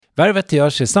Värvet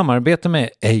görs i samarbete med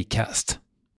Acast.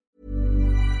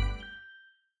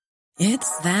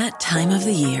 It's that time of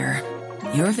the year.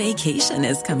 Your vacation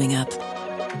is coming up.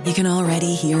 You can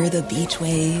already hear the beach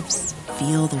waves,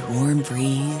 feel the warm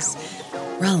breeze,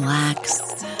 relax,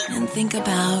 and think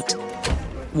about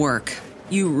work.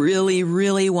 You really,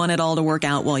 really want it all to work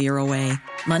out while you're away.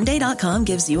 Monday.com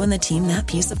gives you and the team that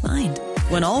peace of mind.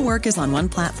 When all work is on one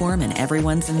platform and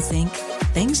everyone's in sync,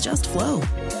 things just flow.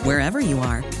 Wherever you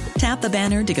are, tap the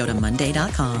banner to go to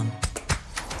Monday.com.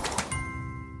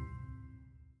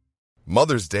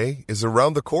 Mother's Day is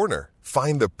around the corner.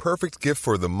 Find the perfect gift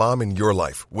for the mom in your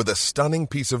life with a stunning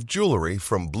piece of jewelry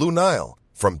from Blue Nile.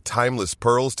 From timeless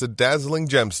pearls to dazzling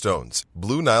gemstones,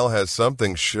 Blue Nile has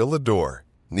something she'll adore.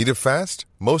 Need it fast?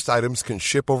 Most items can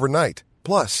ship overnight.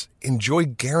 Plus, enjoy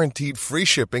guaranteed free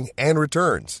shipping and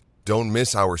returns. Don't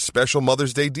miss our special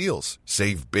Mother's Day deals.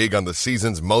 Save big on the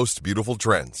season's most beautiful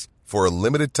trends. For a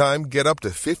limited time, get up to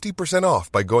 50%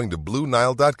 off by going to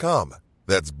BlueNile.com.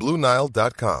 That's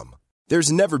BlueNile.com.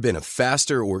 There's never been a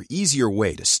faster or easier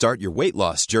way to start your weight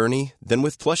loss journey than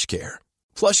with PlushCare.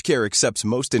 PlushCare accepts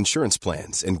most insurance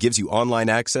plans and gives you online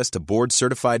access to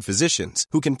board-certified physicians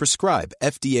who can prescribe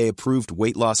FDA-approved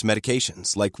weight loss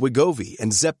medications like Wegovy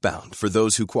and Zepbound for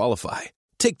those who qualify.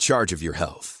 Take charge of your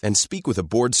health and speak with a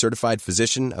board-certified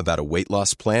physician about a weight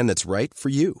loss plan that's right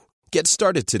for you. Get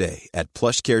started today at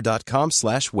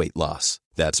plushcare.com/weightloss.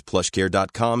 That's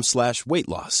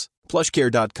plushcare.com/weightloss.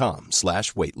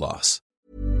 plushcare.com/weightloss.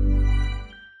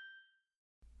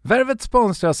 Värvet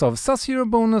sponsras av SAS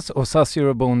Eurobonus och SAS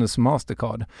Eurobonus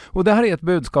Mastercard. Och det här är ett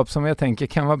budskap som jag tänker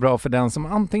kan vara bra för den som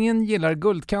antingen gillar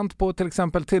guldkant på till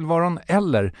exempel tillvaron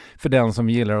eller för den som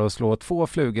gillar att slå 2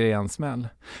 flugor i en smäll.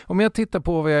 Om jag tittar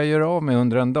på vad jag gör av med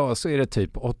under en dag så är det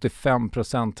typ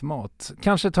 85% mat.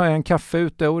 Kanske tar jag en kaffe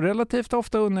ute och relativt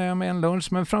ofta unnar jag mig en lunch,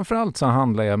 men framförallt så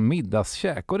handlar jag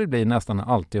middagskäk och det blir nästan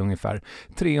alltid ungefär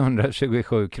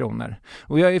 327 kronor.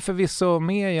 Och jag är förvisso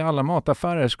med i alla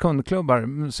mataffärers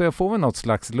kundklubbar så jag får väl något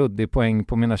slags luddig poäng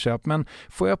på mina köp, men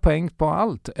får jag poäng på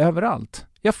allt, överallt?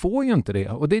 Jag får ju inte det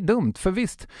och det är dumt, för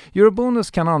visst,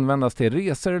 Eurobonus kan användas till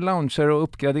resor, lounger och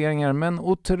uppgraderingar, men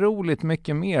otroligt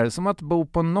mycket mer, som att bo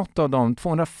på något av de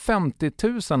 250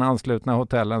 000 anslutna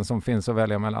hotellen som finns att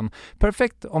välja mellan.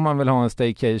 Perfekt om man vill ha en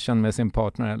staycation med sin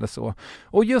partner eller så.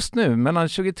 Och just nu, mellan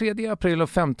 23 april och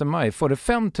 5 maj, får du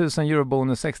 5 000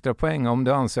 Eurobonus extra poäng om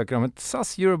du ansöker om ett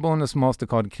SAS Eurobonus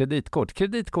Mastercard kreditkort.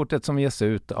 Kreditkortet som ges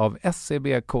ut av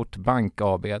SEB Kort Bank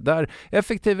AB, där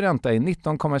effektiv ränta är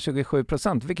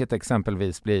 19,27%. Vilket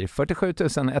exempelvis blir 47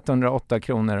 108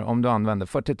 kronor om du använder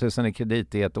 40 000 i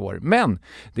kredit i ett år. Men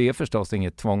det är förstås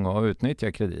inget tvång att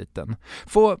utnyttja krediten.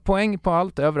 Få poäng på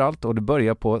allt överallt och du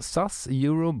börjar på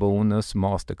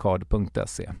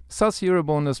saseurobonusmastercard.se.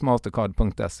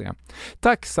 saseurobonusmastercard.se.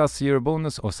 Tack SAS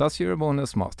Eurobonus och SAS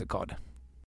Eurobonus Mastercard.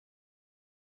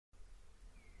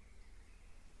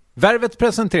 Värvet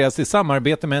presenteras i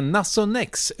samarbete med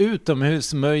Nasonex,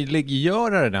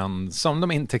 utomhusmöjliggöraren, som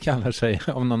de inte kallar sig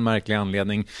av någon märklig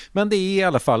anledning. Men det är i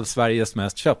alla fall Sveriges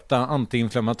mest köpta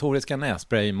antiinflammatoriska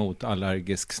nässpray mot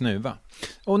allergisk snuva.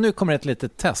 Och nu kommer ett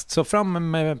litet test, så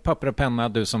fram med papper och penna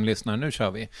du som lyssnar, nu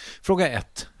kör vi. Fråga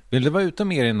 1. Vill du vara ute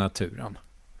mer i naturen?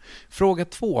 Fråga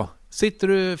 2. Sitter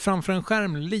du framför en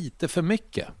skärm lite för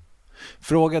mycket?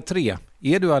 Fråga 3.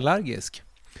 Är du allergisk?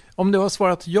 Om du har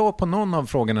svarat ja på någon av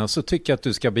frågorna så tycker jag att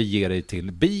du ska bege dig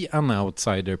till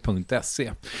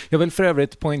beanoutsider.se. Jag vill för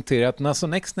övrigt poängtera att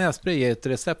Nasonex nässpray är ett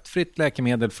receptfritt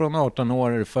läkemedel från 18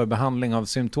 år för behandling av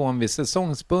symptom vid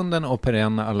säsongsbunden och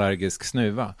perenn allergisk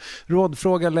snuva.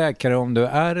 Rådfråga läkare om du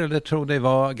är eller tror dig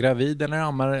vara gravid eller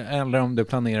ammar, eller om du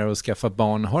planerar att skaffa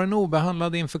barn, har en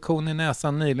obehandlad infektion i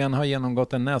näsan, nyligen har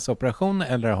genomgått en näsoperation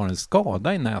eller har en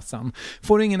skada i näsan.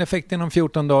 Får ingen effekt inom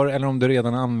 14 dagar eller om du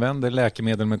redan använder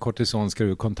läkemedel med kortison ska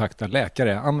du kontakta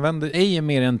läkare. Använd ej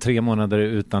mer än 3 månader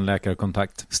utan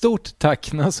läkarkontakt. Stort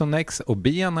tack Nasonex och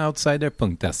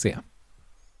beanoutsider.se.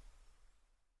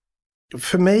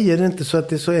 För mig är det inte så att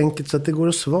det är så enkelt så att det går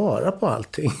att svara på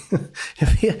allting.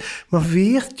 Man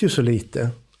vet ju så lite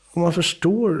och man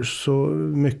förstår så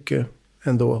mycket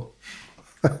ändå.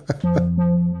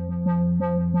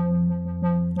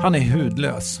 Han är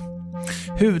hudlös.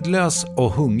 Hudlös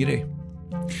och hungrig.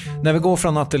 När vi går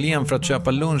från ateljén för att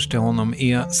köpa lunch till honom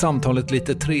är samtalet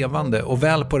lite trevande, och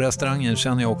väl på restaurangen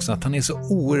känner jag också att han är så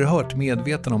oerhört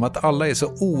medveten om att alla är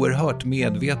så oerhört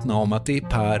medvetna om att det är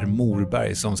Per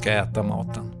Morberg som ska äta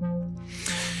maten.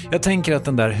 Jag tänker att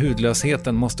den där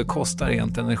hudlösheten måste kosta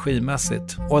rent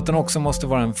energimässigt och att den också måste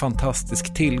vara en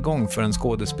fantastisk tillgång för en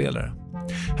skådespelare.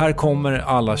 Här kommer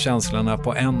alla känslorna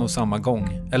på en och samma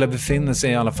gång, eller befinner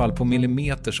sig i alla fall på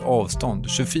millimeters avstånd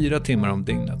 24 timmar om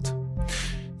dygnet.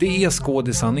 Det är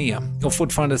skådis han är och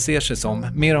fortfarande ser sig som,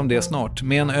 mer om det snart,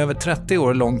 med en över 30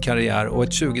 år lång karriär och ett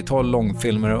 20-tal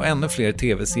långfilmer och ännu fler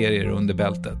tv-serier under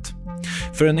bältet.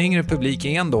 För en yngre publik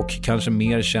är han dock kanske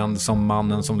mer känd som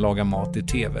mannen som lagar mat i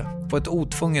tv. På ett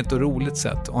otvunget och roligt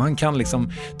sätt, och han kan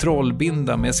liksom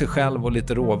trollbinda med sig själv och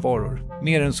lite råvaror.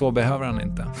 Mer än så behöver han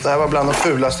inte. Det här var bland de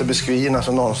fulaste beskrivningarna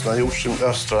som någonsin har gjorts i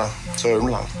östra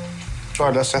Sörmland. Jag tror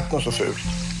aldrig jag sett något så fult.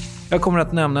 Jag kommer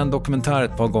att nämna en dokumentär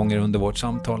ett par gånger under vårt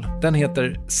samtal. Den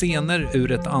heter Scener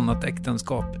ur ett annat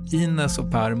äktenskap, Ines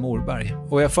och Per Morberg.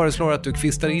 Och jag föreslår att du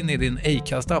kvistar in i din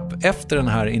Acast-app efter den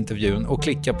här intervjun och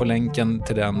klickar på länken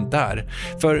till den där.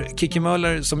 För Kiki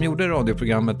Möller som gjorde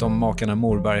radioprogrammet om makarna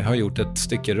Morberg har gjort ett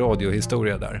stycke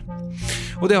radiohistoria där.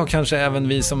 Och det har kanske även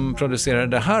vi som producerar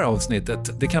det här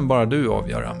avsnittet, det kan bara du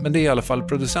avgöra. Men det är i alla fall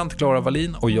producent Clara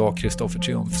Wallin och jag, Kristoffer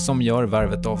Triumf, som gör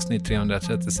Värvet avsnitt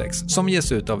 336 som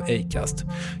ges ut av Acast.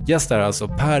 Gäst är alltså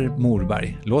Per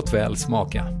Morberg. Låt väl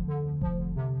smaka.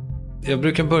 Jag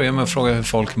brukar börja med att fråga hur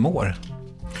folk mår.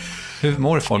 Hur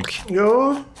mår folk?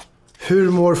 Ja, hur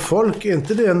mår folk? Är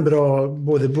inte det en bra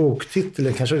både boktitel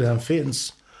eller kanske redan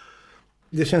finns?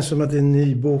 Det känns som att det är en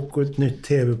ny bok och ett nytt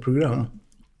tv-program.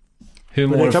 Hur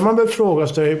mår... Men det kan man väl fråga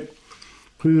sig,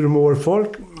 hur mår folk?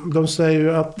 De säger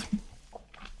ju att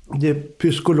det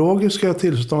psykologiska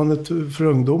tillståndet för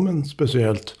ungdomen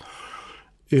speciellt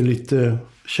är lite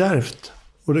kärvt.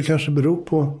 Och det kanske beror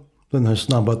på den här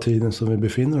snabba tiden som vi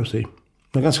befinner oss i.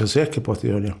 Jag är ganska säker på att det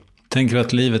gör det. Tänker du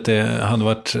att livet hade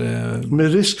varit...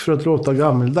 Med risk för att låta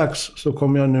gammeldags så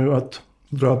kommer jag nu att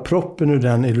dra proppen ur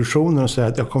den illusionen och säga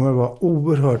att jag kommer att vara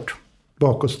oerhört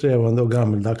bakåtsträvande och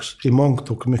gammeldags i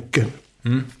mångt och mycket.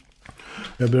 Mm.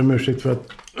 Jag ber om ursäkt för att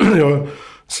jag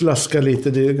slaskar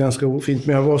lite, det är ganska fint,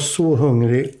 men jag var så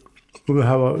hungrig och det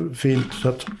här var fint så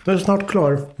att jag är snart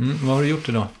klar. Vad har du gjort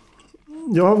idag?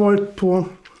 Jag har varit på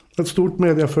ett stort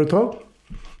mediaföretag.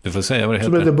 Du får säga vad det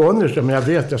heter. Som heter Bonniers, men jag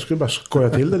vet, jag skulle bara skoja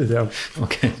till det lite.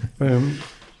 Okej.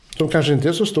 Som kanske inte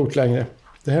är så stort längre.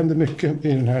 Det händer mycket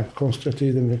i den här konstiga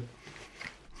tiden.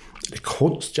 Det är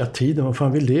konstiga tiden, vad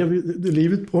fan vi lever,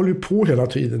 livet håller ju på hela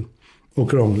tiden och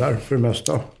krånglar för det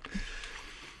mesta.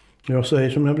 Jag säger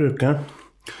som jag brukar,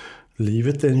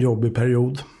 livet är en jobbig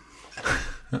period.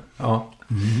 Ja,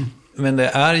 men det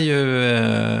är ju...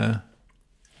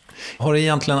 Har det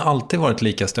egentligen alltid varit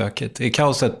lika stökigt? Är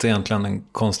kaoset egentligen en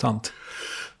konstant?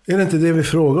 Är det inte det vi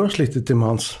frågar oss lite till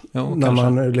mans? Jo, när kanske.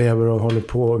 Man lever och håller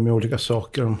på med olika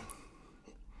saker.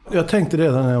 Jag tänkte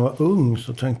redan när jag var ung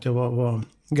så tänkte jag vad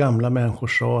gamla människor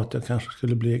sa att jag kanske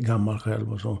skulle bli gammal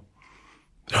själv och så.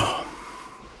 Ja,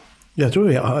 jag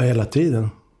tror jag hela tiden.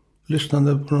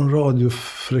 Lyssnade på någon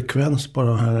radiofrekvens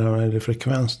bara här, eller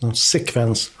frekvens, någon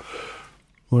sekvens.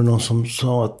 Var det någon som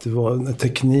sa att det var, när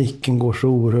tekniken går så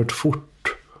oerhört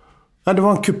fort. Ja, det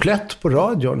var en kuplett på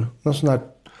radion. Någon sån här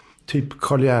typ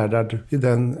Karl Gerhard i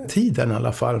den tiden i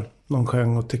alla fall. Någon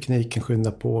sjöng och tekniken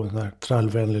skyndade på, en sån här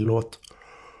trallvänlig låt.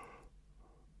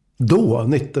 Då,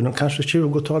 19, kanske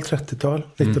 20-tal, 30-tal,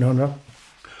 1900.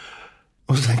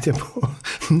 Och så tänkte jag på,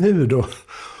 nu då.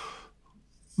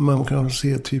 Man kan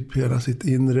se typ hela sitt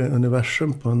inre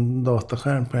universum på en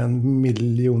dataskärm på 1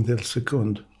 miljondels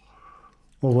sekund.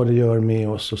 Och vad det gör med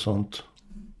oss och sånt.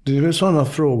 Det är väl sådana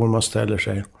frågor man ställer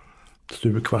sig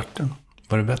stupkvarten.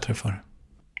 Vad är det bättre för?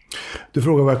 Du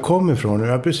frågar var jag kommer ifrån.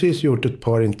 Jag har precis gjort ett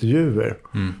par intervjuer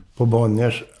på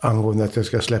Bonniers angående att jag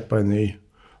ska släppa en ny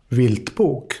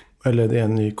viltbok. Eller det är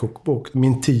en ny kokbok.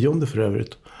 Min 10:e för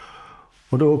övrigt.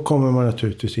 Och då kommer man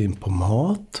naturligtvis in på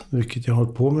mat. Vilket jag har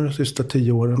hållit på med de sista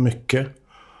 10 åren mycket.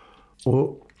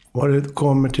 Och vad det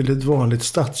kommer till ett vanligt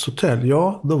stadshotell.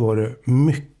 Ja, då var det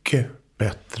mycket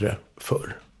bättre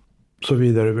förr. Så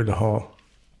vidare vill ha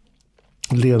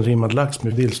lenrimmad lax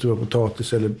med dillstuvad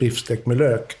potatis eller biffstek med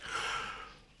lök.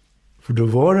 För då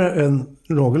var det en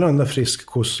någorlunda frisk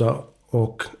kossa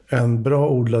och en bra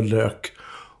odlad lök.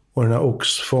 Och den här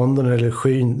oxfonden eller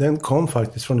skyn, den kom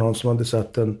faktiskt från någon som hade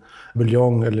satt en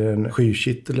buljong eller en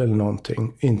skykittel eller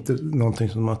någonting. Inte någonting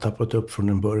som man tappat upp från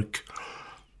en burk.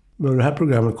 Men det här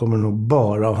programmet kommer nog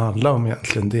bara att handla om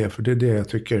egentligen det. För det är det jag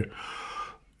tycker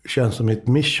känns som mitt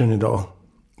mission idag.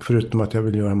 Förutom att jag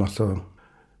vill göra en massa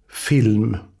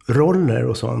filmroller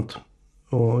och sånt.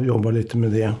 Och jobba lite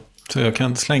med det. Så jag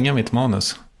kan slänga mitt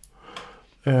manus?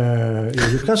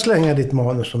 Du kan slänga ditt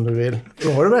manus om du vill.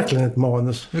 Har du verkligen ett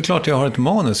manus? Det är klart jag har ett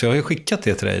manus. Jag har ju skickat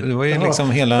det till dig. Det var ju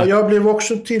liksom hela... Jag blev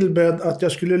också tillbedd att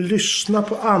jag skulle lyssna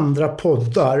på andra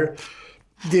poddar.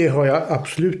 Det har jag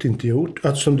absolut inte gjort.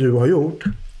 Att som du har gjort.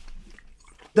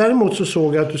 Däremot så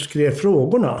såg jag att du skrev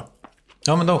frågorna.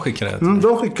 Ja, men de skickade jag till dig.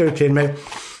 De skickade till mig.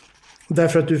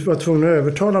 Därför att du var tvungen att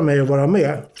övertala mig att vara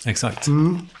med. Exakt.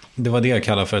 Det var det jag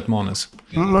kallar för ett manus.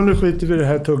 Men nu skiter vi i det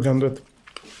här tuggandet.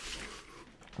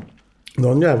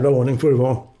 Någon jävla ordning får det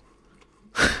vara.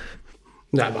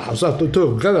 Nej, men han satt och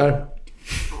tuggade där.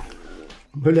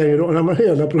 Hur länge då? När man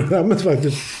hela programmet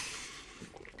faktiskt.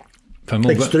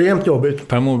 Extremt jobbigt.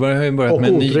 Per Morberg har ju börjat med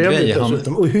en ny grej.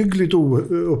 Och hyggligt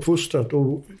ouppfostrat.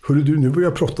 Och hörru du, nu börjar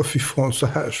jag prata fy fan så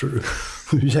här. Så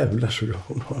nu jävlar så du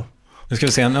har. Nu ska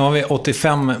vi se, nu har vi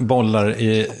 85 bollar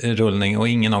i rullning och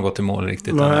ingen har gått i mål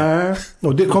riktigt. Nej,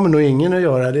 och det kommer nog ingen att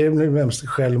göra. Det är mest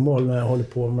självmål när jag håller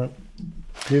på med.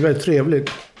 Det är väldigt trevligt.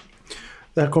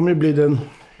 Det här kommer ju bli den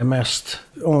mest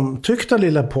omtyckta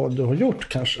lilla podd du har gjort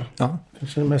kanske. Ja.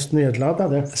 Kanske den mest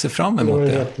nedladdade. Jag ser fram emot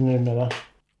det.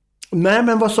 Nej,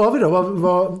 men vad sa vi då?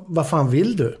 Vad fan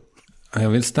vill du? Jag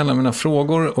vill ställa mina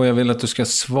frågor och jag vill att du ska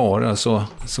svara så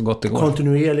gott det går.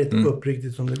 Kontinuerligt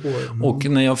uppriktigt som det går. Och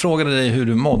när jag frågade dig hur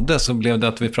du mådde så blev det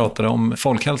att vi pratade om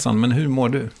folkhälsan. Men hur mår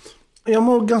du? Jag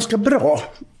mår ganska bra,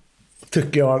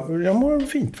 tycker jag. Jag mår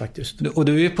fint faktiskt. Och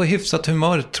du är på hyfsat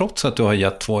humör trots att du har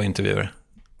gett 2 intervjuer.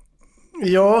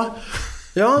 Ja,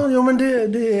 men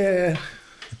det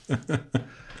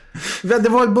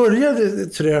började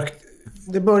trögt.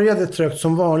 Det började trögt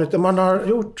som vanligt. Man har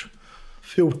gjort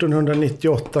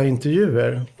 1498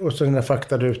 intervjuer. Och så den där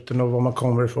faktaruten och var man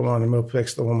kommer ifrån, man är med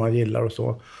uppväxt och vad man gillar och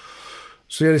så.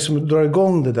 Så jag liksom drar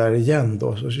igång det där igen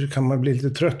då. Så kan man bli lite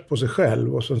trött på sig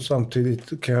själv. Och så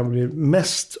samtidigt kan jag bli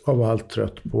mest av allt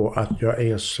trött på att jag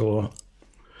är så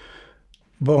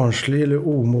barnslig eller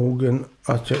omogen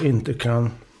att jag inte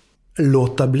kan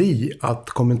låta bli att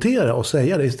kommentera och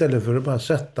säga det istället för att bara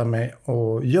sätta mig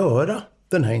och göra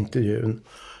den här intervjun.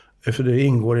 För det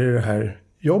ingår i det här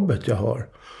jobbet jag har.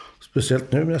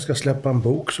 Speciellt nu när jag ska släppa en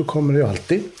bok så kommer det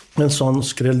alltid en sån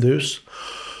skrälldus.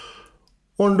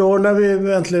 Och då när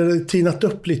vi äntligen tinat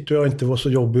upp lite och jag inte var så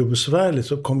jobbig och besvärlig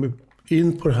så kom vi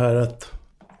in på det här att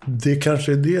det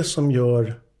kanske är det som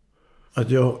gör att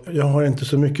jag har inte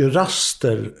så mycket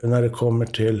raster när det kommer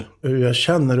till hur jag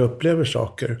känner och upplever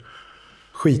saker.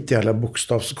 Skit i alla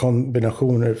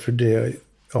bokstavskombinationer för det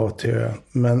AT.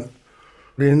 Men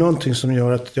det är någonting som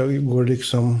gör att jag går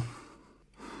liksom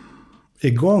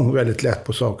igång väldigt lätt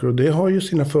på saker. Och det har ju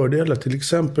sina fördelar. Till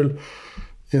exempel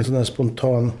i en sån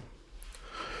här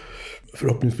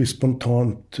förhoppningsvis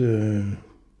spontant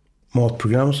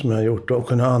matprogram som jag har gjort. Och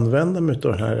kunna använda mig av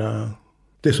den här,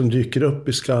 det som dyker upp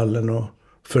i skallen och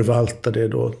förvalta det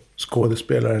då,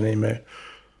 skådespelaren i mig.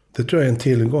 Det tror jag är en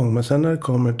tillgång. Men sen när det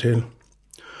kommer till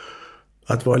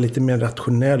att vara lite mer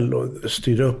rationell och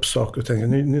styra upp saker och tänka,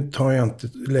 nu tar jag inte,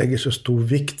 lägger så stor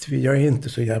vikt vid, jag är inte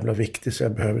så jävla viktig så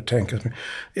jag behöver tänka.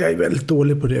 Jag är väldigt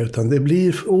dålig på det, utan det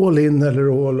blir all in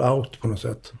eller all out på något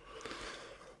sätt.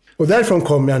 Och därifrån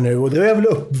kommer jag nu, och det är jag väl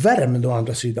uppvärmd å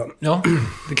andra sidan. Ja,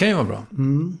 det kan ju vara bra.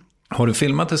 Har du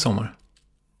filmat i sommar?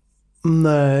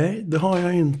 Nej, det har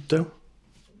jag inte.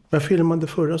 Jag filmade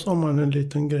förra sommaren en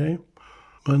liten grej.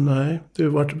 Men nej, det har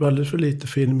varit väldigt för lite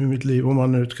film i mitt liv. Om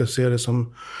man nu ska se det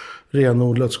som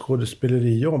renodlat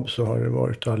skådespelerijobb så har det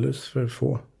varit alldeles för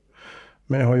få.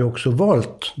 Men jag har ju också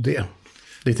valt det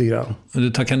lite grann. Och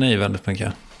du tackar nej väldigt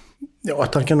mycket? Ja,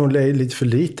 jag tackar nog lite för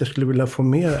lite. Jag skulle vilja få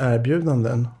mer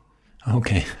erbjudanden.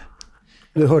 Okej.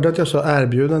 Du hörde att jag sa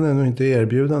erbjudanden och inte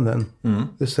erbjudanden.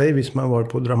 Det säger vi som har varit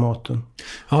på Dramaten.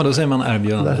 Ja, då säger man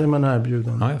erbjudanden. Där säger man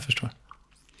erbjudanden. Ja, jag förstår.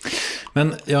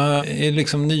 Men jag är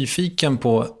liksom nyfiken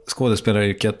på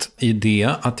skådespelaryrket i det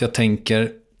att jag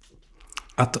tänker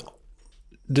att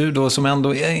du då som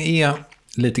ändå är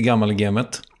lite gammal i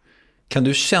gamet, kan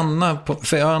du känna på,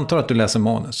 för jag antar att du läser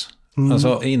manus.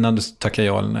 Alltså innan du tackar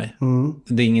ja eller nej.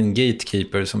 Det är ingen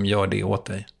gatekeeper som gör det åt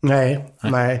dig.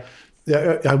 Nej.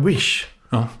 Jag wish.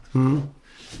 Ja.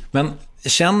 Men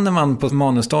känner man på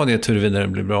manusstadiet huruvida det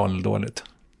blir bra eller dåligt?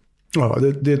 Ja,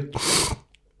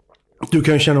 du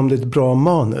kan känna om det är ett bra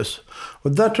manus.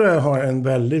 Och där tror jag har en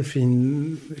väldigt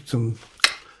fin liksom,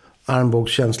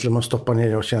 armbågskänsla. Man stoppar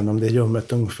ner och känner om det är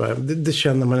ljummet ungefär. Det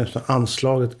känner man nästan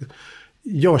anslaget.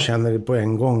 Jag känner det på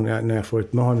en gång när jag får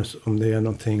ett manus, om det är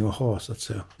någonting att ha så att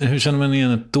säga. Hur känner man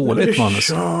igen ett dåligt manus?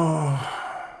 Ja,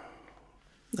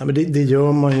 men det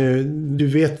gör man ju. Du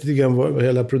vet lite grann vad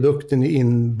hela produkten är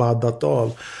inbaddat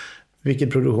av.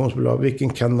 Vilket produktionsbolag, vilken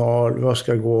kanal, vad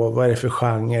ska gå, vad är det för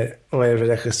genre, vad är det för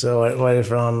regissör, vad är det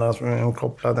för annat som är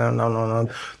kopplad.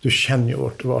 Du känner ju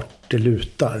vart det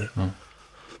lutar.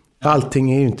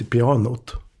 Allting är ju inte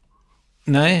pianot.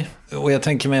 Nej, och jag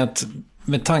tänker mig att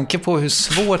med tanke på hur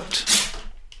svårt...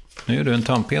 Nu är du en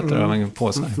tandpetare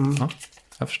på sig. Ja,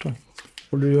 jag förstår.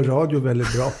 Och du gör radio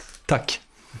väldigt bra. Tack.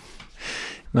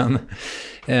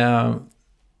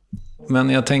 Men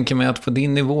jag tänker mig att på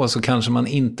din nivå så kanske man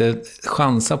inte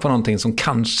chansar på någonting som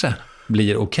kanske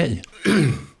blir okej.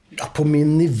 Ja, på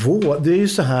min nivå, det är ju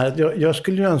så här, jag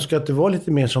skulle ju önska att det var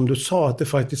lite mer som du sa, att det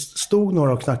faktiskt stod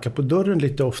några och knackade på dörren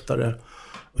lite oftare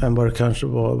än vad det kanske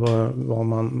var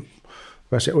man...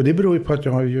 Och det beror ju på att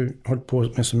jag har ju hållit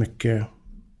på med så mycket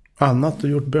annat och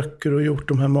gjort böcker och gjort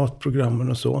de här matprogrammen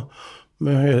och så.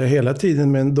 Men jag har hela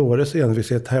tiden med en dåres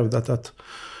envishet hävdat att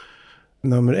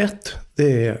nummer 1,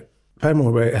 det är Per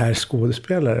Morberg är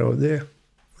skådespelare, och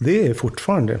det är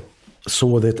fortfarande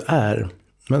så det är.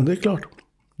 Men det är klart,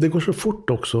 det går så fort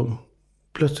också.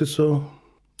 Plötsligt så...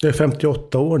 Jag är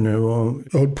 58 år nu och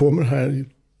jag har hållit på med det här i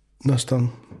nästan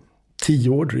 10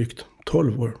 år drygt.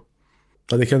 12 år.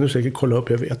 Ja, det kan du säkert kolla upp,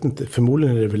 jag vet inte.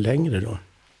 Förmodligen är det väl längre då.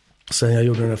 Sen jag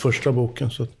gjorde den där första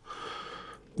boken. Så.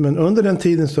 Men under den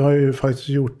tiden så har jag ju faktiskt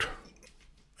gjort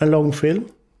en långfilm.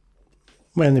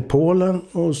 En i Polen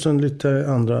och sen lite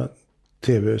andra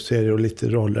tv-serier och lite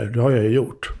roller. Det har jag ju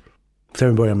gjort. Sen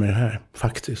vi börjar med det här,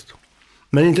 faktiskt.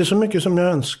 Men inte så mycket som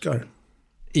jag önskar.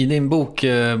 I din bok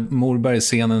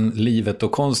Morberg-scenen Livet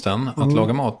och konsten att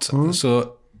laga mat så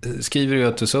skriver du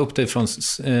att du sa upp dig från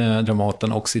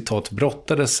Dramaten och citat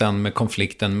brottades sen med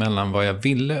konflikten mellan vad jag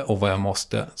ville och vad jag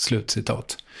måste,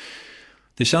 slutcitat.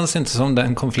 Det känns inte som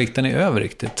den konflikten är över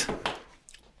riktigt.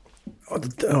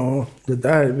 Ja, det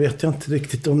där vet jag inte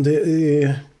riktigt om det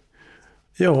är...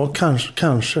 Ja,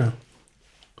 kanske.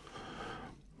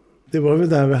 Det var väl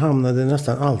där vi hamnade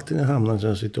nästan alltid när jag hamnade i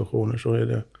sådana situationer, så är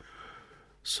det.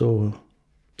 Så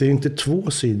det är inte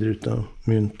 2 sidor utan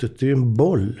myntet, det är en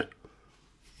boll.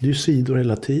 Det är ju sidor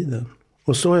hela tiden.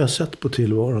 Och så har jag sett på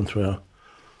tillvaron, tror jag.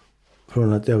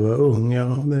 Från att jag var ung.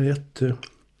 Ja,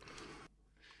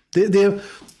 det är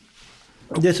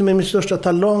det som är min största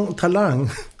talang.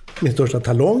 Min största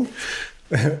talong.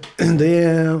 Det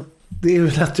är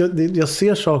att jag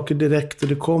ser saker direkt och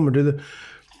det kommer.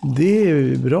 Det är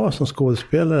ju bra som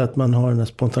skådespelare att man har den här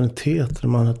spontaniteten.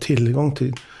 Man har tillgång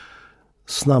till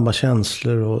snabba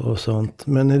känslor och sånt.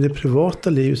 Men i det privata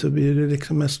livet så blir det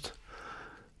liksom mest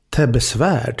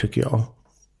besvär, tycker jag.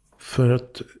 För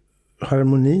att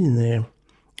harmonin är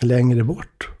längre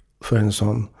bort för en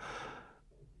sån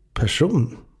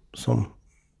person som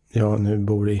jag nu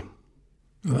bor i.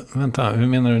 Vänta, hur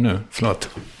menar du nu? Förlåt.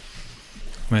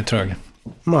 Jag är trög.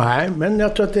 Nej, men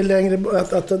jag tror att det är längre...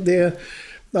 Att det,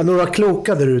 några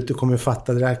kloka där ute kommer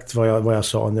fatta direkt vad jag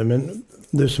sa nu. Men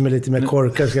du som är lite mer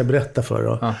korkad ska jag berätta för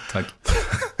då. Ja, tack.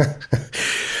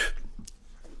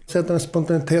 Så att den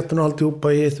spontaniteten och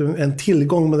alltihopa är en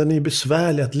tillgång, men den är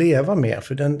besvärlig att leva med.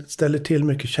 För den ställer till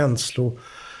mycket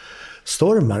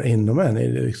känslostormar inom en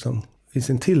i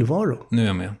sin tillvaro. Nu är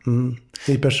jag med.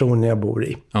 I personen jag bor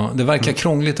i. Ja, det verkar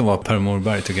krångligt att vara Per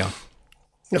Morberg, tycker jag.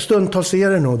 Jag stundtals är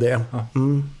det nog det. Ja.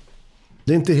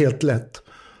 Det är inte helt lätt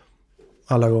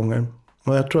alla gånger.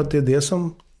 Och jag tror att det är det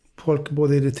som folk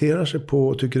både irriterar sig på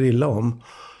och tycker illa om.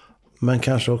 Men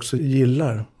kanske också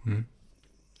gillar.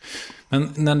 Men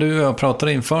när du och jag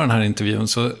pratade inför den här intervjun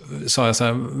så sa jag så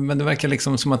här, men det verkar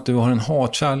liksom som att du har en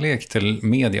hatkärlek till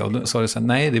media. Och då sa du så här,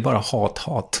 nej, det är bara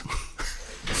hat.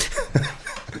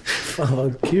 Fan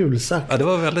vad kul sagt. Ja, det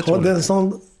var väldigt roligt. Och en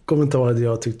sån kommentar hade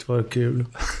jag tyckt var kul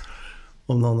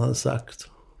om någon hade sagt.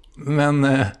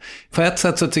 Men på ett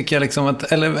sätt så tycker jag liksom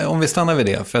att, eller om vi stannar vid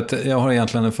det, för att jag har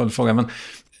egentligen en följdfråga, men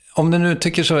om du nu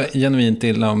tycker så genuint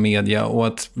illa om media och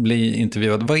att bli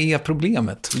intervjuad, vad är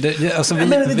problemet? Det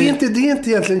är inte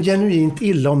egentligen genuint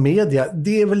illa om media.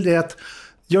 Det är väl det att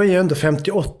jag är ändå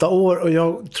 58 år och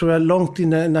jag tror jag långt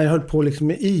innan när jag höll på liksom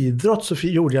med idrott så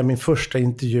gjorde jag min första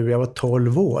intervju. Jag var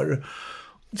 12 år.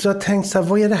 Så jag tänkte så här,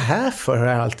 vad är det här för, har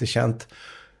jag alltid känt.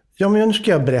 Ja, men nu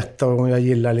ska jag berätta om jag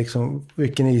gillar liksom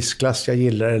vilken isklass jag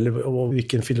gillar och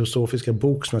vilken filosofiska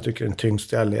bok som jag tycker är den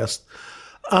tyngsta jag har läst.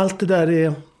 Allt det där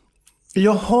är...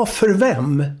 Jag har för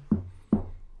vem?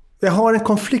 Jag har en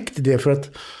konflikt i det, för att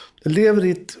jag lever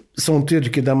i ett sånt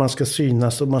yrke där man ska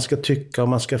synas och man ska tycka och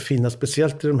man ska finnas,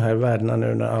 speciellt i de här värdena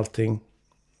nu när allting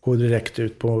går direkt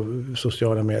ut på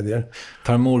sociala medier.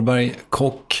 Per Morberg,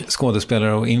 kock,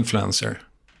 skådespelare och influencer.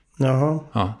 Jaha.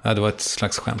 Ja, det var ett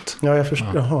slags skämt. Ja, jag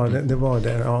förstår. Ja. Jaha, det var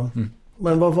det, ja.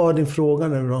 Men vad var din fråga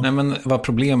nu då? Nej, men vad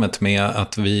problemet med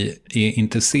att vi är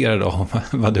intresserade av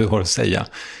vad du har att säga?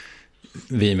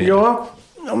 Vi med. Ja,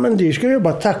 men det ska jag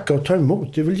bara tacka och ta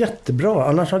emot. Det är väl jättebra.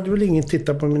 Annars hade väl ingen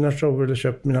tittat på mina shower eller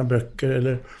köpt mina böcker.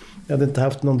 Eller jag hade inte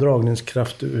haft någon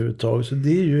dragningskraft överhuvudtaget. Så det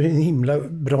är ju en himla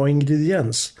bra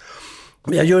ingrediens.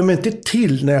 Jag gör mig inte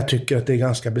till när jag tycker att det är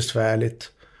ganska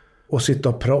besvärligt att sitta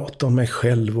och prata om mig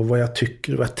själv och vad jag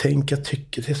tycker och vad jag tänker. Jag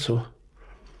tycker det är så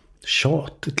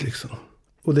tjatigt liksom.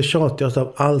 Och det tjatigaste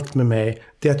av allt med mig,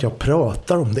 det är att jag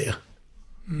pratar om det.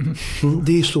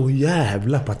 Det är så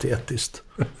jävla patetiskt.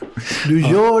 Du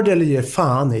gör det eller ger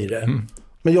fan i det.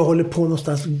 Men jag håller på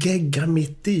någonstans och geggar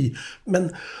mitt i.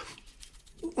 Men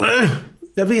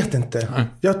jag vet inte.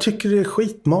 Jag tycker det är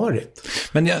skitmarigt.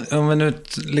 Men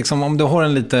om du har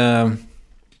en lite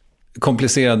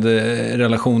komplicerad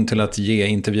relation till att ge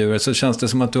intervjuer, så känns det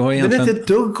som att du har egentligen... Det är inte ett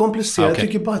dugg komplicerat. Okay.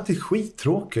 Jag tycker bara att det är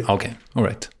skittråkigt. Okej, all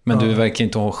right. Men du verkar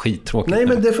inte ha skittråkigt. Nej,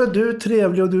 men det är för att du är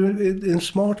trevlig och du är en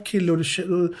smart kille. Och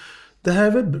det här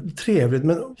är väl trevligt,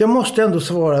 men jag måste ändå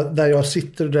svara där jag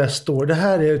sitter och där jag står. Det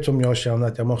här är som jag känner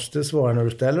att jag måste svara när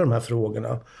du ställer de här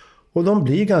frågorna. Och de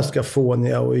blir ganska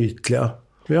fåniga och ytliga.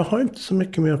 Men jag har inte så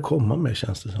mycket mer att komma med,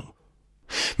 känns det som.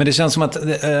 Men det känns som att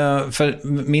för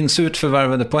min surt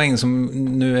förvärvade poäng som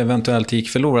nu eventuellt gick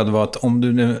förlorad var att om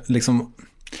du nu liksom...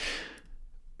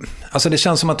 Alltså det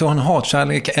känns som att du har en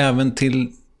hatkärlek även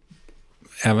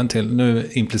till... Nu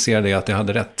implicerar det att jag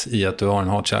hade rätt i att du har en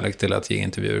hatkärlek till att ge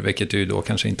intervjuer, vilket du då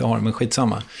kanske inte har, men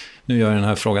skitsamma. Nu gör den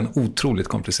här frågan otroligt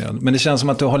komplicerad. Men det känns som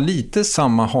att du har lite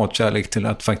samma hatkärlek till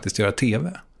att faktiskt göra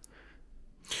tv.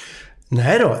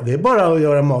 Nej då, det är bara att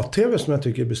göra mat-tv som jag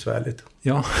tycker är besvärligt.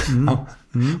 Ja,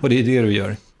 och det är det du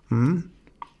gör.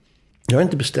 Jag har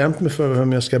inte bestämt mig för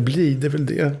vem jag ska bli, det är väl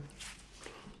det.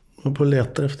 Jag på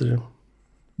letar efter det.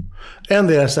 En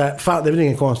del är så här, fan det är väl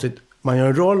inget konstigt. Man gör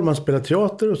en roll, man spelar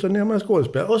teater och så är man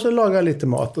skådespelare. Och så lagar jag lite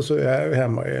mat och så är jag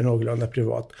hemma och är någorlunda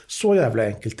privat. Så jävla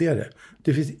enkelt är det.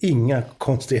 Det finns inga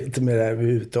konstigheter med det här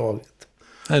överhuvudtaget.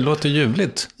 Det låter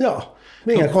ljuvligt. Ja,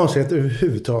 inga konstigheter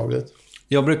överhuvudtaget.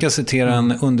 Jag brukar citera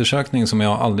en undersökning som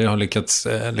jag aldrig har lyckats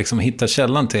hitta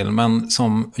källan till, men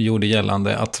som gjorde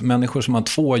gällande att människor som har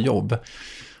 2 jobb,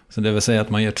 så det vill säga att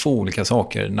man gör 2 olika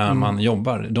saker när man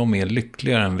jobbar, de är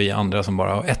lyckligare än vi andra som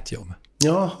bara har 1 jobb.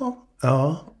 Jaha,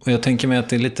 ja. Och jag tänker mig att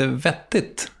det är lite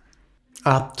vettigt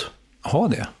att ha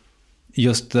det.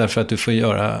 Just därför att du får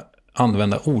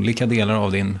använda olika delar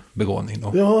av din begåvning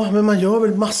då. Ja, men man gör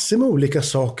väl massor med olika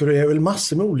saker och är väl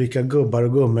massor med olika gubbar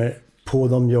och gummor på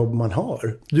de jobb man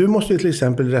har. Du måste ju till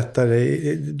exempel rätta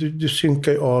dig, du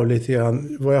synkar ju av lite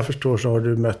grann. Vad jag förstår så har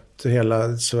du mött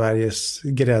hela Sveriges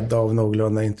grädda av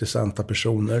någorlunda intressanta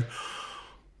personer.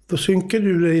 Då synkar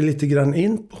du dig lite grann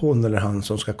in på hon eller han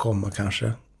som ska komma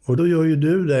kanske. Och då gör ju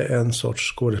du det en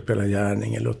sorts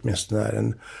skådespelargärning, eller åtminstone är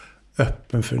en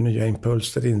öppen för nya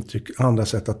impulser, intryck, andra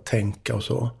sätt att tänka och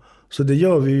så. Så det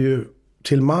gör vi ju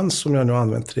till mans, som jag nu har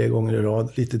använt 3 gånger i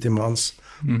rad, lite till mans.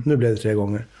 Nu blev det 3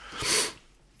 gånger.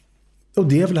 Och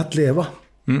det är väl att leva.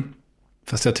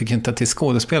 Fast jag tycker inte att det är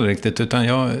skådespel riktigt, utan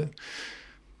jag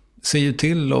ser ju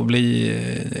till att bli,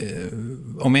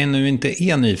 om jag nu inte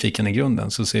är nyfiken i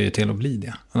grunden, så ser jag till att bli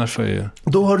det. Annars får jag ju...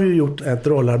 Då har du ju gjort ett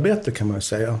rollarbete kan man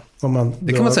säga. Om man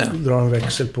drar en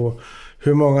växel på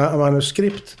hur många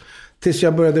manuskript. Tills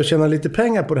jag började tjäna lite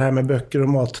pengar på det här med böcker och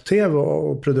mat-tv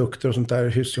och produkter och sånt där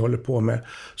hyss jag håller på med,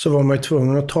 så var man ju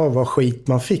tvungen att ta vad skit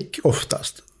man fick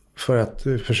oftast för att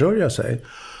försörja sig.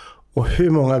 Och hur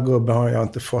många gubbar har jag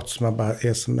inte fått som jag bara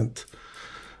är som ett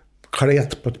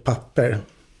klet på ett papper.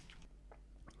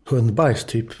 Hundbajs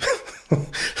typ.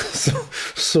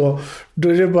 så då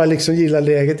är det bara liksom gilla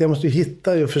läget. Jag måste ju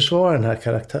hitta och försvara den här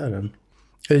karaktären.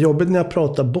 Det är jobbigt när jag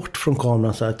pratar bort från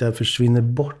kameran så att jag försvinner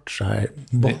bort så här.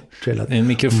 Bort det är en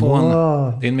mikrofon.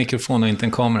 Det är en mikrofon och inte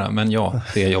en kamera, men ja,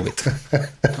 det är jobbigt.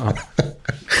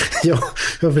 Ja,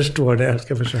 jag förstår det. Jag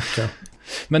ska försöka.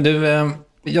 Men du,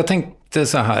 jag tänkte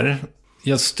så här.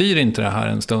 Jag styr inte det här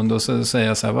en stund och så säger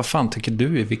jag så här, vad fan tycker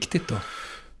du är viktigt då?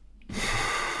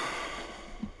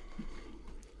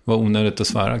 Var onödigt att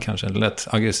svära kanske, eller lätt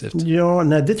aggressivt. Ja,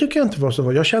 nej det tycker jag inte var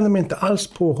så. Jag känner mig inte alls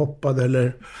påhoppad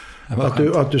eller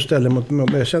att du ställer mot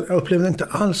mig. Jag upplevde inte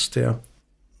alls det.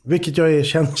 Vilket jag är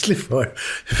känslig för.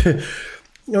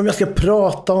 Om jag ska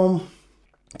prata om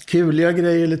kuliga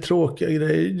grejer eller tråkiga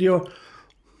grejer.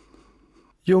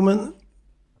 Jo, men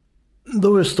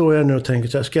då står jag nu och tänker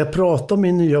så här, ska jag prata om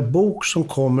min nya bok som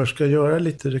kommer? Ska jag göra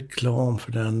lite reklam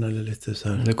för den eller lite så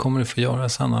här? Det kommer du få göra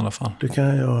sen i alla fall. Det kan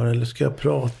jag göra, eller ska jag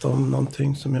prata om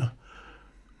någonting som jag...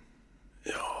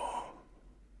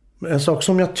 Ja. En sak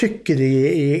som jag tycker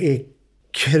är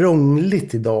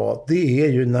krångligt idag, det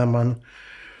är ju när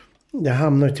jag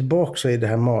hamnar tillbaka i det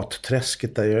här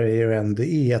matträsket där jag är ju ändå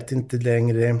är, att inte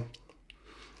längre...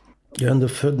 Jag är ändå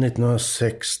född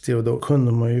 1960 och då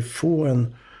kunde man ju få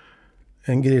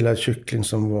en grillad kyckling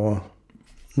som var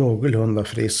någorlunda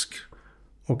frisk.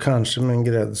 Och kanske med en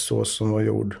gräddsås som var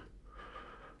gjord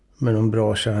med någon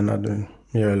bra kärnad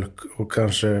mjölk. Och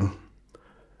kanske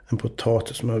en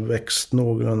potatis som har växt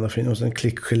någorlunda fin. Och sen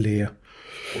klick gelé.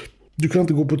 Du kan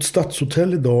inte gå på ett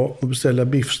stadshotell idag och beställa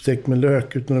biffstek med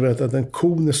lök utan att veta att en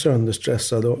kon är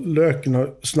sönderstressad och löken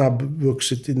har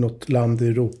snabbvuxit i något land i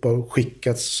Europa och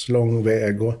skickats lång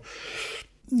väg.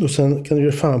 Och sen kan du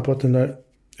ju fan på att den där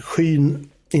skyn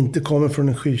inte kommer från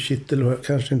en skykittel och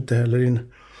kanske inte heller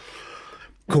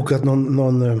kokat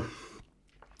någon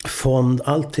fond.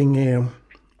 Allting är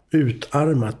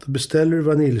utarmat. Beställer du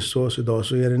vaniljsås idag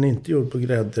så är den inte gjord på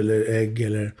grädde eller ägg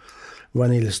eller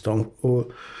vaniljstång.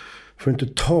 Och för att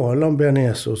inte tala om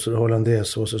bearnaisesåser och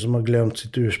hollandaisesåser som har glömt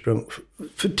sitt ursprung.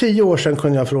 För 10 år sedan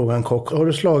kunde jag fråga en kock, har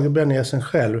du slagit bearnaisen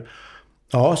själv?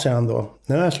 Ja, säger han då.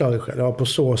 Nej, jag har slagit själv. Ja, på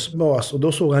såsbas. Och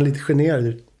då såg han lite generad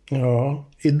ut. Ja,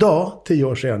 idag, 10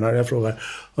 år senare, jag frågar,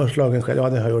 har du slagit den själv? Ja,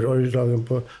 det har jag gjort. Har du slagit den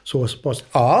på såsbas?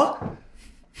 Ja.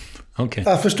 Okej.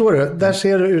 Ja, förstår du? Där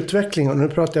ser du utvecklingen. Nu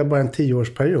pratar jag bara en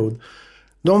 10-årsperiod.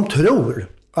 De tror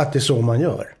att det är så man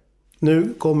gör.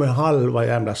 Nu kommer halva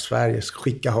jävla Sverige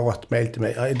skicka hatmejl till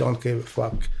mig. I don't give a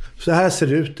fuck. Så här ser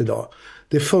det ut idag.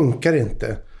 Det funkar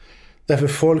inte. Därför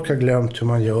folk har glömt hur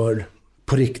man gör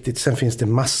på riktigt. Sen finns det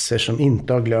massor som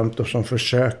inte har glömt och som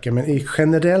försöker. Men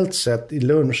generellt sett i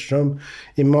lunchrum,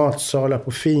 i matsalar,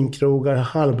 på finkrogar,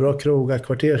 halvbra krogar,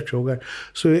 kvarterskrogar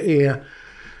så är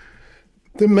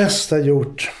det mesta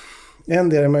gjort en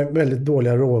del med väldigt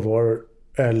dåliga råvaror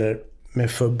eller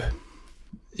med fubb.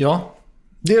 Ja.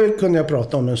 Det kunde jag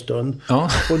prata om en stund. Ja.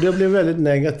 Och det blev väldigt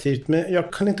negativt. Men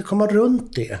jag kan inte komma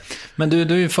runt det. Men du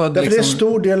är ju född Därför liksom... det är en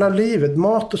stor del av livet.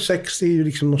 Mat och sex är ju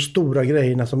liksom de stora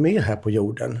grejerna som är här på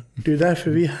jorden. Det är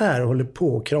därför vi är här och håller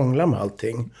på och krånglar med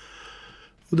allting.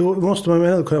 Och då måste man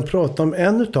ändå kunna prata om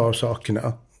en utav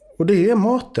sakerna. Och det är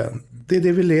maten. Det är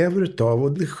det vi lever utav.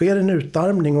 Och det sker en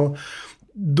utarmning. Och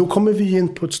då kommer vi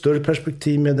in på ett större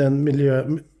perspektiv med den miljö...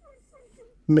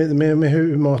 Med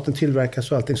hur maten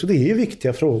tillverkas och allting. Så det är ju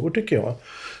viktiga frågor tycker jag.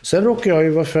 Sen råkar jag ju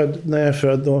vara född när jag är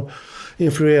född och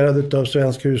influerad av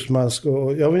svensk husmansk.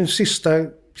 Och jag var den sista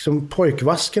liksom,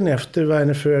 pojkvasken efter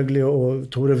Werner Fögli och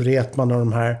Tore Wretman och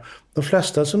de här. De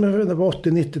flesta som är födda på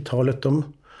 80-90-talet, de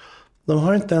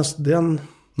har inte ens den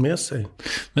med sig.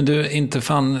 Men du, inte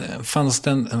fanns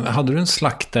den, hade du en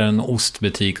slaktare, en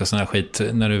ostbutik och sån här skit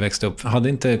när du växte upp? Hade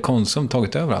inte Konsum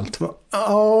tagit över allt?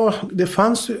 Ja, det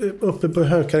fanns uppe på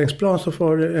Hökaringsplan så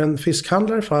var det en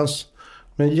fiskhandlare fanns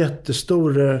med en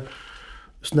jättestor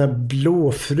sån här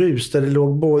blåfrus där det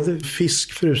låg både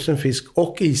frusen fisk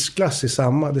och isglass i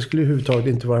samma. Det skulle överhuvudtaget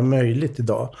inte vara möjligt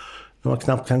idag. När man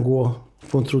knappt kan gå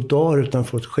på en trottoar utan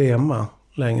få ett schema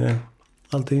längre.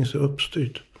 Allting är så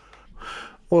uppstyrt.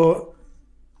 Och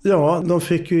ja, de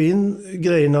fick ju in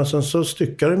grejerna och sen så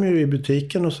styckade de ju i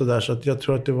butiken och sådär. Så att jag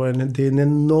tror att det är en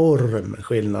enorm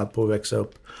skillnad på att växa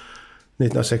upp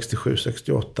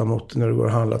 1967-68 mot när det går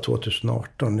att handla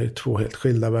 2018. Det är 2 helt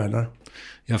skilda världar.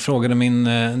 Jag frågade min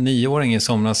 9-åring i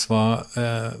somras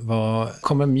vad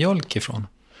kommer mjölk ifrån?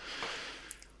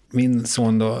 Min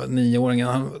son då, 9-åringen,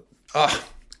 han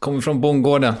kommer från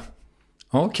bondgården.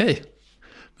 Okej.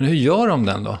 Men hur gör de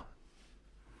den då?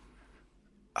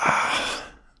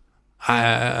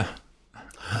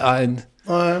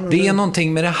 Det är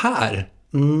någonting med det här.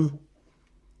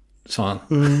 Sa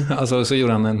han. Alltså så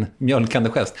gjorde han en mjölkande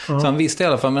gest. Så han visste i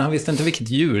alla fall, men han visste inte vilket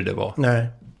djur det var. Nej.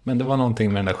 Men det var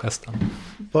någonting med den där gesten.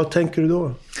 Vad tänker du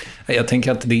då? Jag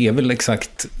tänker att det är väl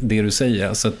exakt det du säger.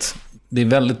 Alltså att det är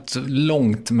väldigt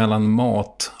långt mellan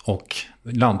mat och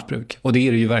lantbruk. Och det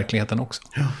är det ju i verkligheten också.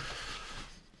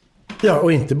 Ja,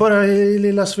 och inte bara i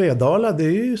lilla Svedala. Det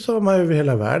är ju samma över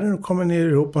hela världen. Och kommer ner i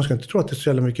Europa. Man ska inte tro att det är så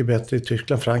jävla mycket bättre i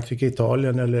Tyskland, Frankrike,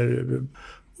 Italien eller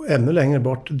ännu längre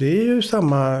bort. Det är ju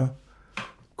samma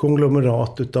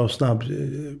konglomerat utav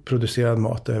snabbproducerad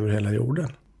mat över hela jorden.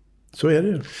 Så är det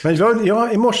ju. Men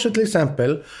jag i morse till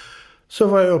exempel så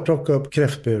var jag och plockade upp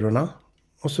kräftburarna.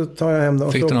 Och så tar jag hem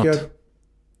dem. Fick du något?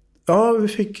 Ja, vi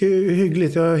fick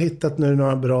hyggligt. Jag har hittat nu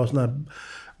några bra sådana här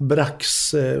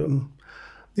brax...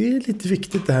 Det är lite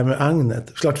viktigt det här med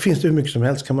agnet. Klart finns det hur mycket som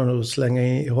helst kan man nog slänga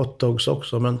i hotdogs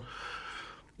också. Men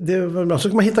så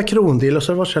kan man hitta krondill och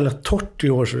så har det varit så jävla torrt i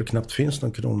år så det knappt finns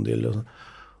någon krondill.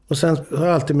 Och sen har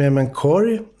jag alltid med mig en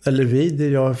korg, eller det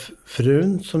är jag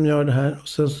frun som gör det här. Och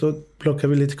sen så plockar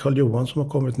vi lite Karl Johan som har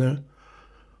kommit nu.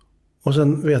 Och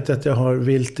sen vet jag att jag har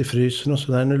vilt i frysen och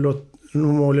sådär. Nu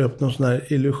målar jag upp någon sån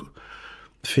här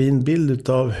fin bild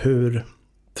av hur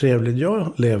trevligt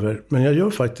jag lever. Men jag gör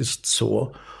faktiskt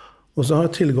så. Och så har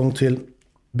jag tillgång till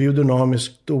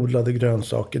biodynamiskt odlade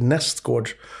grönsaker,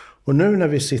 nästgårds. Och nu när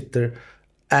vi sitter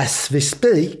as we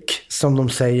speak, som de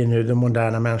säger nu, de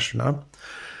moderna människorna,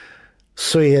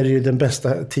 så är det ju den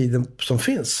bästa tiden som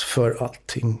finns för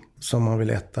allting som man vill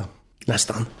äta.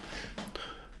 Nästan.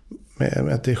 Med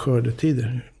att det är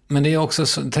skördetider. Men det är också,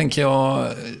 så, tänker jag,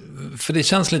 för det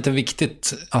känns lite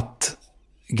viktigt att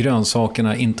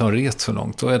grönsakerna inte har rest så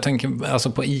långt. Och jag tänker,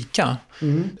 alltså på ICA,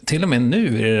 till och med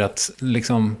nu är det att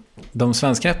liksom, de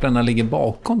svenska äpplena ligger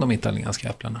bakom de italienska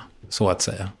äpplena, så att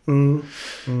säga.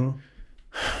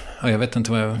 Ja, jag vet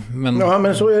inte vad jag... Men, ja,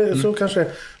 men så kanske.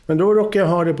 Men då råkar jag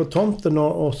ha det på tomten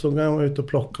och så går jag ut och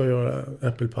plocka och göra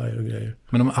äppelpaj och grejer.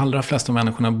 Men de allra flesta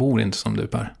människorna bor inte som du,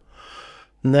 Per.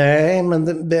 Nej,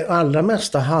 men det allra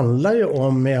mesta handlar ju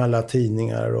om, med alla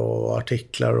tidningar och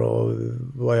artiklar och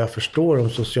vad jag förstår om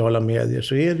sociala medier,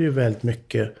 så är det ju väldigt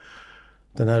mycket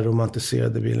den här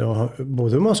romantiserade bilden.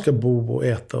 Både hur man ska bo och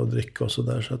äta och dricka och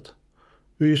sådär. Så att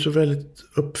vi är ju så väldigt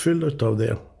uppfyllda av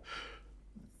det.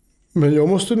 Men jag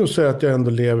måste nog säga att jag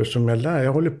ändå lever som jag lär.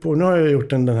 Jag håller på, nu har jag gjort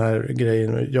den här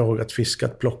grejen, jagat,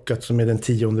 fiskat, plockat, som är den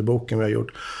 10:e boken vi har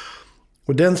gjort.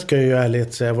 Och den ska jag ju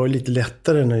ärligt säga var lite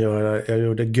lättare än att göra. Jag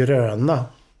gjorde gröna.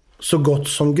 Så gott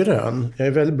som grön. Jag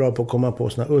är väldigt bra på att komma på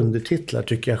såna undertitlar,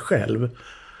 tycker jag själv.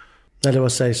 När det var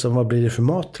säg som vad blir det för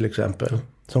mat till exempel.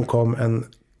 Som kom en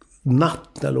natt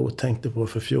när jag låg och tänkte på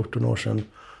för 14 år sedan.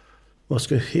 Vad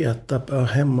ska det heta?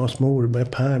 Hemma hos mor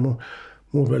med Per.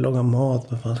 Mor vill laga mat.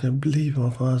 Vad fan ska det bli?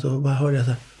 Vad hörde jag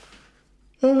så här?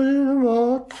 Vad blir det för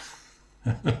mat?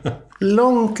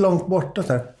 långt borta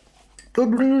så här. Då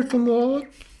blir det som mat.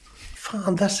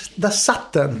 Fan, där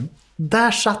satt den.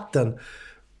 Där satt den.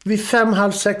 Vid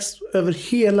 5:30 över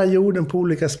hela jorden på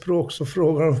olika språk så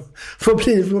frågar de vad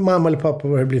blir det för mamma eller pappa,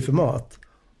 vad det blir för mat.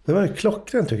 Det var ju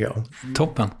klockrent tycker jag.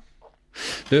 Toppen.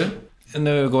 Du,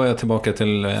 nu går jag tillbaka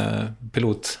till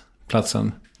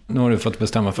pilotplatsen. Nu har du fått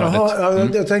bestämma färdigt. Jaha,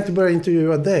 jag tänkte börja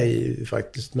intervjua dig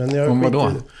faktiskt. Men jag om vad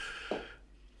då?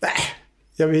 Nej,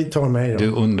 jag vill ta mig då.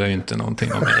 Du undrar ju inte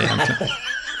någonting om mig egentligen.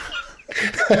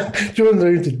 Du undrar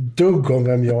ju inte dugg om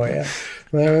vem jag är.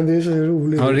 Nej, men det är så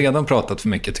roligt. Jag har redan pratat för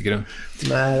mycket, tycker du?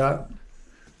 Nej, ja.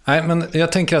 Nej, men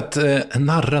jag tänker att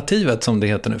narrativet, som det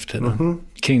heter nu för tiden,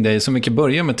 kring dig så mycket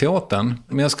börjar med teatern.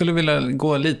 Men jag skulle vilja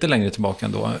gå lite längre tillbaka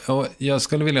ändå. Och jag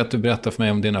skulle vilja att du berättar för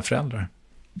mig om dina föräldrar.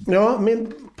 Ja,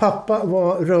 min pappa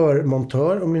var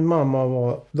rörmontör och min mamma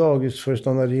var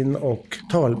dagisföreståndarin och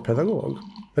talpedagog.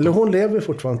 Eller hon lever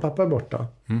fortfarande, pappa är borta.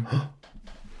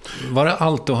 Var det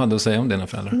allt du hade att säga om dina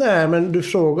föräldrar? Nej, men du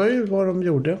frågar ju vad de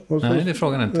gjorde. Nej, det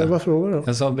frågar inte. Vad frågar du?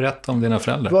 Jag sa berätta om dina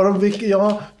föräldrar. Var de,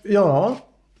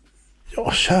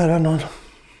 ja, kära någon.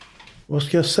 Vad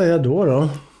ska jag säga då?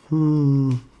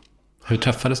 Hur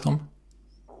träffades de?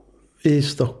 I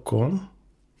Stockholm.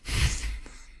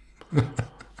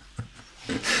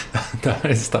 Det här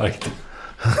är starkt.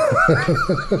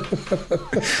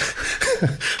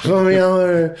 Vad menar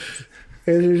du?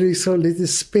 Är du liksom lite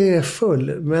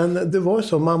spefull? Men det var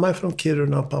så. Mamma är från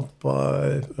Kiruna och pappa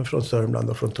är från Sörmland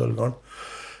och från Tullgarn.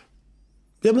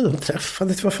 Ja, men de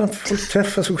träffades. Vad fan, folk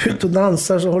träffas och går ut och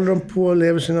dansar, så håller de på och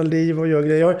lever sina liv och gör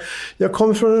grejer. Jag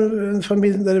kommer från en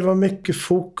familj där det var mycket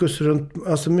fokus runt,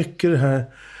 alltså mycket det här.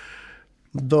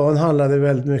 Dagen handlade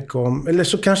väldigt mycket om, eller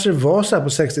så kanske det var så här på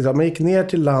 60-talet. Man gick ner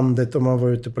till landet och man var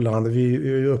ute på landet. Vi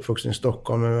är uppvuxna i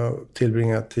Stockholm, men jag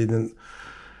tillbringade tiden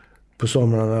på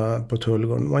somrarna på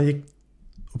Tullgarn. Man gick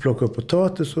och plockade upp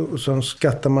potatis och sen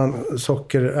skattade man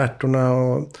sockerärtorna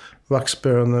och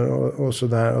vaxbönor och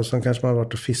sådär. Och sen kanske man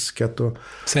varit och fiskat.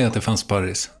 Säg att det fanns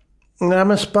sparris. Nej,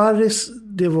 men sparris,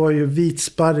 det var ju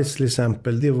vitsparris till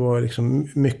exempel. Det var liksom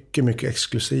mycket, mycket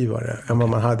exklusivare än vad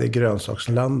man hade i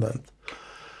grönsakslandet.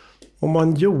 Och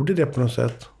man gjorde det på något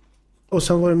sätt. Och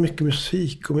sen var det mycket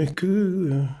musik och mycket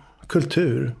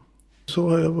kultur. Så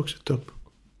har jag vuxit upp.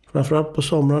 Framförallt på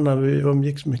somrarna, vi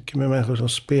umgicks mycket med människor som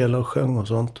spelade och sjöng och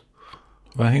sånt.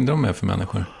 Vad hängde de med för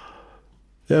människor?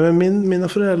 Ja, men mina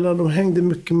föräldrar, de hängde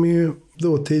mycket med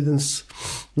dåtidens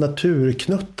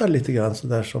naturknuttar lite grann. Så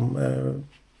där som,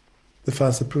 det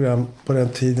fanns ett program på den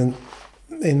tiden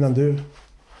innan du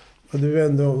är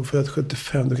ändå född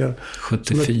 75. Du kan,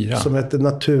 74. Som hette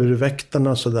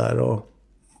Naturväktarna och sådär. Och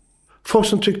folk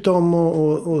som tyckte om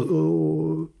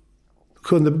och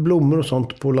kunde blommor och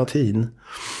sånt på latin.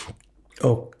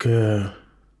 Och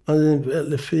en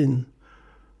väldigt fin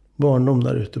barndom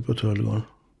där ute på Tullgarn.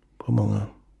 På många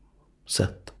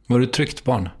sätt. Var du tryggt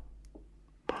barn?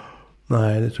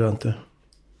 Nej, det tror jag inte.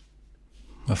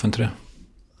 Varför inte det?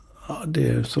 Ja, det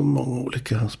är så många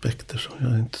olika aspekter så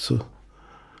jag är inte så...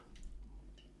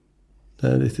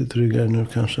 Jag är lite tryggare nu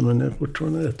kanske, men jag är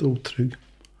fortfarande rätt otrygg.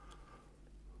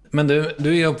 Men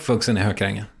du är uppvuxen i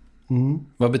Hökarängen.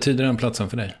 Vad betyder den platsen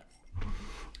för dig?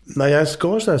 När jag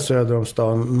ska så här söder om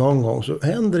stan någon gång så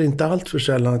händer det inte allt för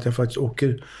sällan att jag faktiskt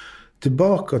åker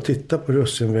tillbaka och tittar på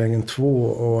Russinvägen 2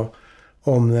 och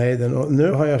omnejden. Och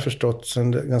nu har jag förstått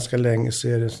sedan ganska länge så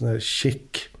är det en sån här chic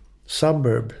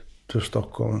suburb till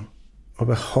Stockholm. Och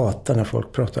jag hatar när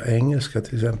folk pratar engelska,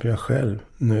 till exempel jag själv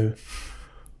nu.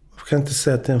 Jag kan inte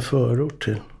säga att det är en förort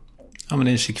till. Ja, men det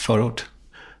är en chic förort.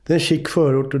 Det är en chic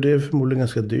förort och det är förmodligen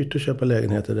ganska dyrt att köpa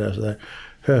lägenheter där. Sådär.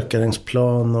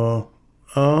 Hökarängsplan och...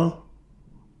 Ja.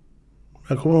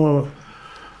 Jag kommer ihåg...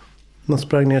 Man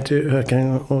sprang ner till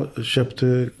Hökaräng och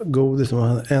köpte godis som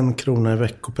var 1 krona i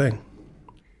veckopeng.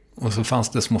 Och så fanns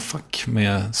det små fack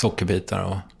med sockerbitar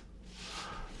och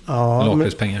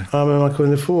lakritspengar. Men man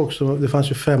kunde få också... Det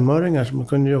fanns ju 5-öringar så man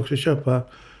kunde ju också köpa...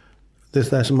 Det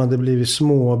där som hade blivit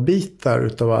små bitar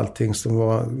utav allting som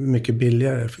var mycket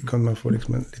billigare. För kunde man få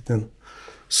liksom en liten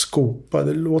skopa.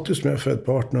 Det låter ju som jag är född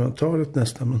på 1800-talet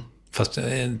nästan. Men... Fast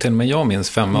till och med jag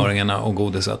minns 5-öringarna och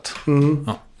godiset.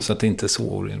 Ja, så att det inte är så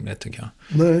orimligt tycker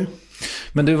jag. Nej.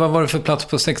 Men du, vad var det för plats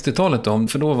på 60-talet då?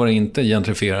 För då var det inte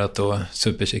gentrifierat och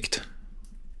superkikt.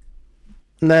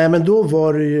 Nej, men då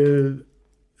var det ju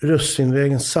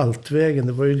Russinvägen, Saltvägen.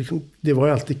 Det var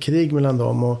ju alltid krig mellan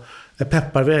dem och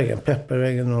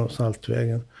Pepparvägen och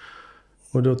Saltvägen.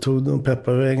 Och då tog de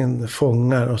Pepparvägen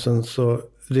fångar och sen så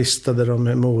ristade de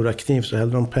med morakniv så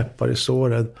hällde de peppar i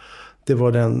såren. Det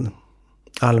var den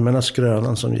allmänna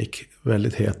skrönan som gick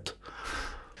väldigt het.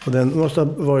 Och den måste ha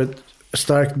varit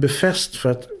starkt befäst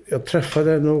för att jag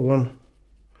träffade någon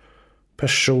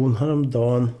person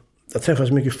häromdagen. Jag träffade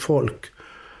så mycket folk.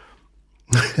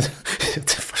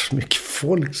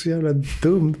 Så jävla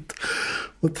dumt.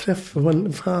 Och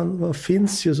vad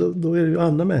finns ju så, då är det ju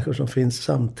andra människor som finns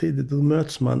samtidigt. Då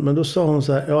möts man. Men då sa hon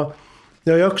så här,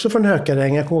 jag är också från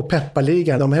Hökaräng, jag kommer ihåg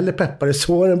Pepparligan. De hällde peppar i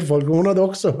såren på folk. Hon hade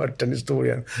också hört den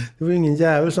historien. Det var ingen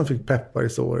jävel som fick peppar i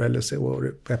såren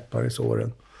eller peppar i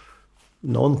såren.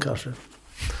 Någon kanske.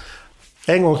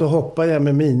 En gång så hoppade jag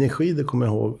med miniskidor, kommer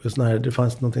jag ihåg. Det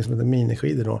fanns något som heter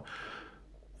miniskidor då.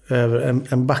 Över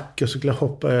en backe och så skulle jag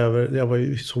hoppa över. Jag var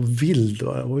ju så vild.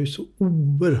 Jag var ju så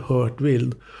oerhört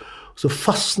vild. Så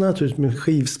fastnade jag naturligtvis med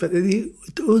skivspett. Det är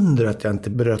ett under att jag inte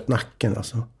bröt nacken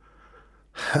alltså.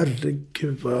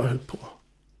 Herregud vad jag höll på.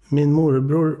 Min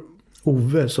morbror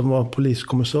Ove som var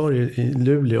poliskommissarie i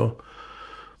Luleå.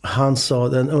 Han sa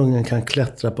den ungen kan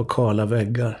klättra på kala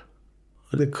väggar.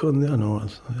 Och det kunde jag nog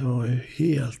alltså. Jag var ju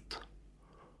helt...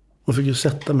 Och fick ju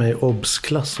sätta mig i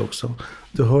obs-klass också.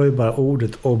 Du hör ju bara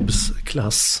ordet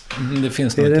obs-klass. Det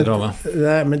finns nog inte idag va?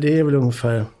 Nej, men det är väl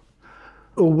ungefär...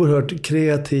 Oerhört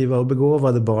kreativa och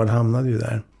begåvade barn hamnade ju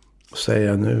där. Säger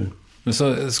jag nu. Men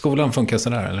så skolan funkar så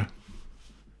där eller?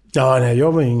 Ja, nej,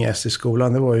 jag var ju ingen S i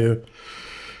skolan. Det var ju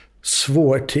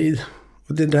svår tid.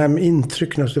 Och det där med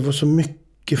intrycken, det var så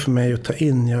mycket för mig att ta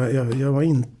in. Jag var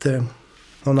inte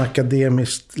någon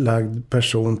akademiskt lagd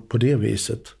person på det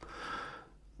viset.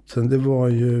 Sen det var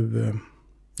ju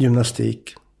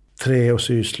gymnastik, trä- och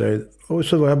syslöjd. Och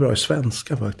så var jag bra i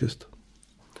svenska faktiskt.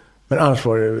 Men annars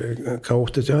var det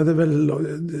kaotiskt. Jag hade väl...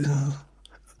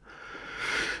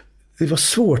 Det var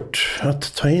svårt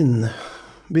att ta in.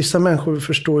 Vissa människor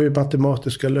förstår ju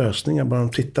matematiska lösningar bara de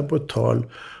tittar på ett tal.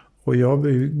 Och jag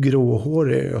blev ju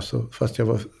gråhårig alltså, fast jag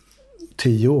var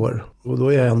 10 år. Och då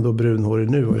är jag ändå brunhårig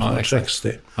nu och jag är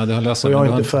 60. Ja, det har löst, och jag har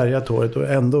inte färgat håret och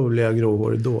ändå blev jag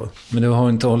gråhårig då. Men du har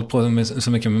inte hållit på med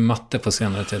så mycket med matte på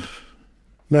senare tid?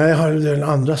 Nej, jag har den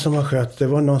andra som har skött. Det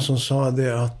var någon som sa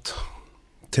det att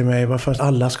till mig, varför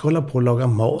alla ska hålla på och laga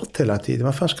mat hela tiden?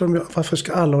 Varför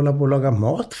ska alla hålla på och laga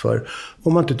mat för?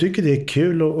 Om man inte tycker det är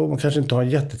kul och man kanske inte har en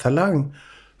jättetalang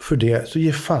för det, så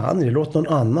ge fan i det. Låt någon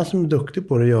annan som är duktig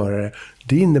på det göra det.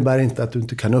 Det innebär inte att du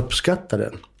inte kan uppskatta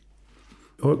den.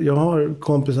 Och jag har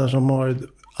kompisar som har ett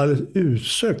alldeles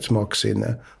utsökt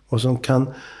smaksinne och som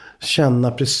kan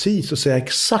känna precis och säga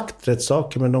exakt rätt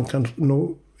saker, men de kan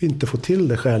nog inte få till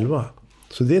det själva.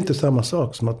 Så det är inte samma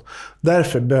sak som att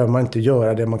därför behöver man inte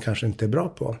göra det man kanske inte är bra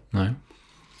på. Nej.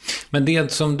 Men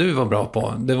det som du var bra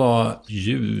på, det var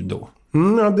judo.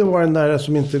 Ja, det var den där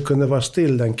som inte kunde vara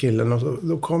still, den killen. Och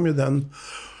då kom ju den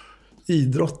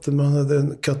idrotten. Man hade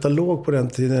en katalog på den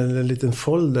tiden, en liten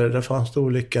folder. Där fanns det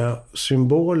olika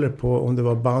symboler på om det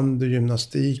var band och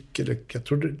gymnastik. Eller jag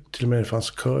tror till och med det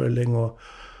fanns curling och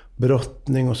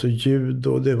brottning och så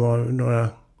judo.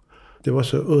 Det var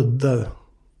så udda.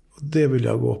 Och det vill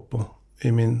jag gå på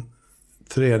i min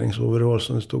träningsoverall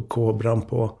som det stod Kobran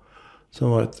på. Som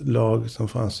var ett lag som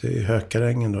fanns i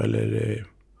Hökarängen då, eller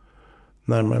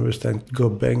närmare bestämt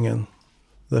Gubbängen.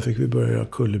 Där fick vi börja göra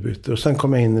kullerbyttor. Och sen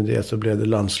kom jag in i det, så blev det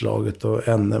landslaget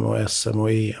och NM och SM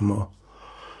och EM.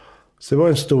 Så det var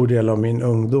en stor del av min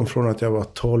ungdom från att jag var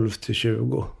 12 till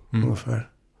 20 ungefär.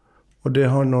 Och det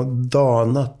har nog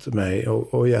danat mig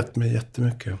och gett mig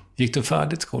jättemycket. Gick du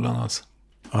färdigt skolan alltså?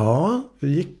 Ja,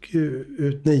 vi gick ju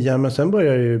ut 9, men sen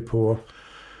började jag ju på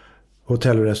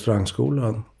hotell- och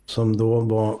restaurangskolan som då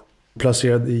var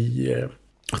placerad i,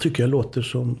 jag tycker jag låter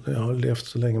som, jag har levt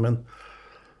så länge, men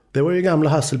det var ju gamla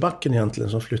Hasselbacken egentligen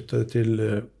som flyttade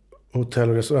till hotell-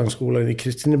 och restaurangskolan i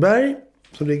Kristineberg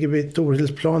som ligger vid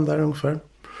Torhildsplan där ungefär.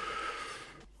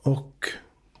 Och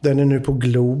den är nu på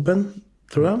Globen,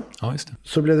 tror jag. Ja, just det.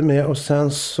 Så blev det med, och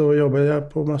sen så jobbade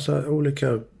jag på massa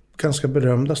olika ganska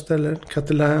berömda ställen.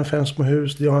 Kattelän, 5 små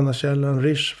hus, Dianakällan,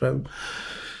 Rish,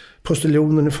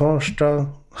 Postiljonen i Farsta,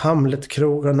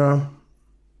 Hamletkrogarna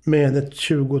med ett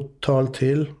 20-tal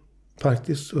till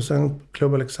faktiskt. Och sen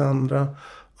Club Alexandra,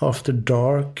 After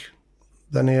Dark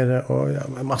där nere och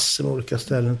ja, massor med olika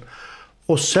ställen.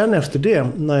 Och sen efter det,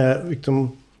 när jag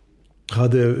liksom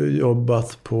hade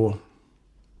jobbat på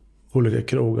olika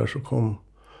krogar, så kom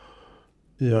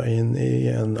jag in i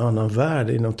en annan värld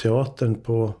inom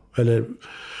teatern eller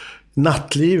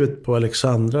nattlivet på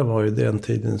Alexandra var ju den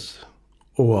tidens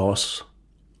oas.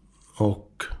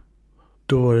 Och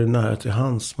då var det nära till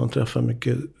hands. Man träffade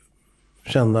mycket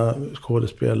kända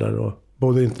skådespelare, och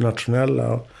både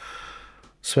internationella och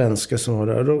svenska som var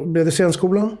där. Då blev det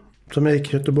scenskolan som jag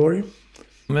gick i Göteborg.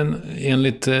 Men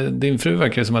enligt din fru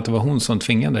verkar det som att det var hon som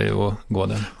tvingade dig att gå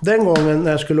den. Den gången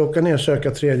när jag skulle åka ner och söka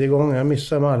 3:e gången, jag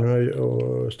missade Malmö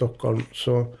och Stockholm,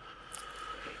 så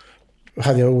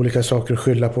hade jag olika saker att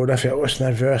skylla på. Därför jag var så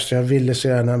nervös. Jag ville så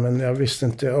gärna, men jag visste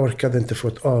inte, jag orkade inte få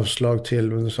ett avslag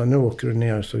till. Och då sa, nu åker du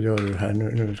ner så gör du det här,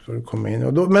 nu ska du komma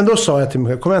in. Men då sa jag till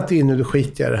mig, kommer jag inte in nu, då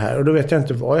skiter jag i det här. Och då vet jag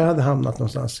inte var jag hade hamnat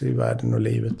någonstans i världen och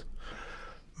livet.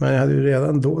 Men jag hade ju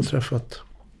redan då träffat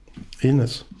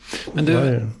Ines. Men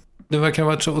du verkar ha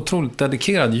varit så otroligt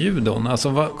dedikerad judon.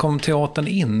 Alltså, kom teatern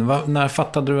in? När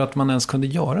fattade du att man ens kunde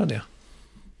göra det?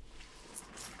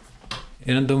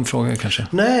 Är det en dum fråga kanske?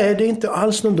 Nej, det är inte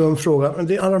alls någon dum fråga.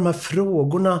 Men alla de här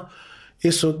frågorna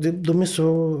de är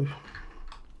så...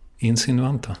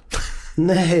 Insinuanta?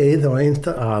 Nej, de är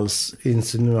inte alls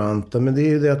insinuanta. Men det är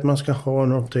ju det att man ska ha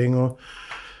någonting. Och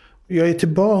jag är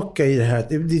tillbaka i det här.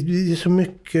 Det är så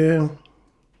mycket...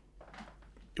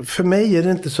 För mig är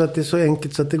det inte så att det är så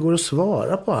enkelt så att det går att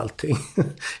svara på allting.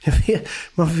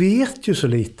 Man vet ju så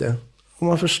lite. Och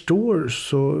man förstår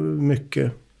så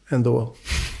mycket ändå.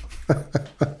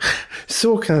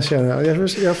 Så kan jag känna.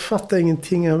 Jag fattar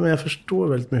ingenting, men jag förstår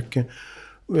väldigt mycket.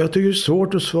 Och jag tycker det är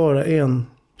svårt att svara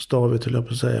enstavigt, höll jag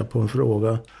på att säga, på en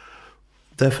fråga.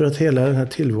 Därför att hela den här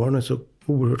tillvaron är så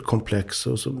oerhört komplex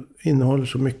och så innehåller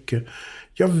så mycket.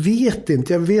 Jag vet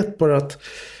inte, jag vet bara att...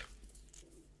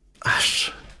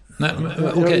 Äsch. Nej,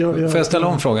 okej. Får jag ställa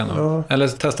om frågan då? Ja. Eller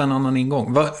testa en annan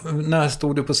ingång. När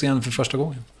stod du på scen för första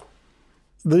gången?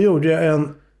 Då gjorde jag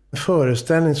en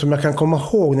föreställning som jag kan komma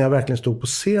ihåg när jag verkligen stod på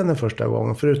scenen första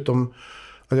gången. Förutom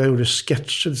att jag gjorde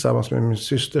sketcher tillsammans med min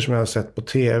syster som jag hade sett på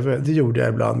tv. Det gjorde jag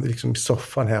ibland liksom i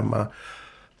soffan hemma.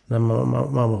 När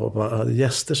mamma och pappa hade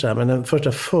gäster så här. Men den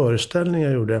första föreställningen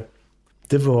jag gjorde,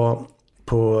 det var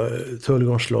på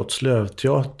Tullgårds slotts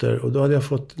lövteater. Och då hade jag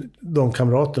fått de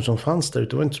kamrater som fanns där ute.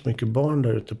 Det var inte så mycket barn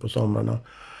där ute på somrarna.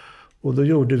 Och då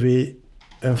gjorde vi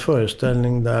en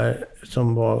föreställning där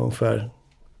som var ungefär...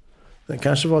 Det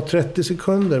kanske var 30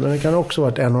 sekunder, men det kan också ha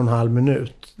varit 1,5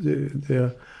 minut. Det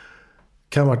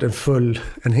kan ha varit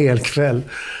en hel kväll.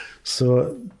 Så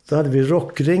då hade vi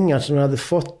rockringar som jag hade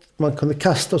fått. Man kunde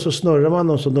kasta och så snurrade man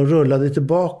dem så de rullade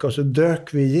tillbaka och så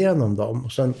dök vi igenom dem.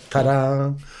 Och sen,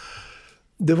 tada!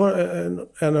 Det var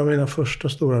en av mina första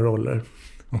stora roller.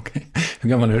 Okej. Hur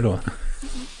gammal är du då?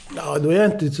 Ja, då är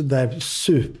jag inte så där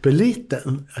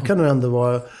superliten. Jag kan nog ändå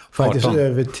vara faktiskt 18.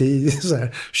 Över 10, så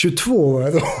här, 22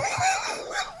 år då.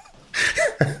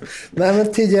 Nej, men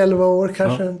 10-11 år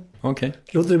kanske. Ja, okay.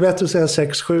 Låter det bättre att säga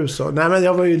 6-7 så. Nej, men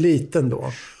jag var ju liten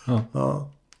då. Ja.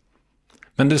 Ja.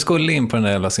 Men du skulle in på den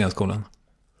där jävla scenskolan?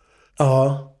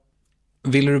 Ja.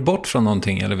 Ville du bort från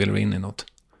någonting eller ville du in i något?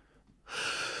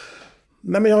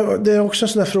 Nej, men det är också en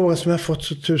sån där fråga som jag har fått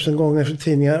så 1000 gånger för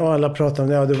tidningar. Och alla pratar om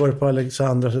det. Ja, det var på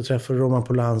Alexandra så träffade Roman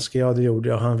Polanski. Ja, det gjorde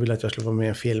jag. Han ville att jag skulle vara med i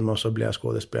en film och så blev jag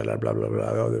skådespelare. Bla, bla,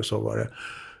 bla. Ja, så var det.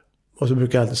 Och så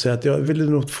brukar jag alltid säga att jag ville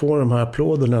nog få de här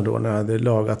applåderna då när jag hade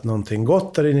lagat någonting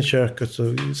gott där inne i köket.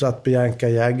 Så satt Bianca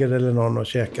Jäger eller någon och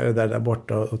käkade där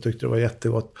borta och tyckte det var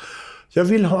jättegott. Jag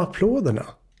vill ha applåderna.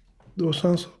 Då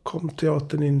sen så kom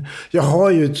teatern in. Jag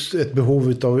har ju ett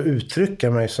behov av att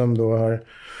uttrycka mig som då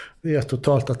jag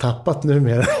totalt har tappat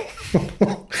numera.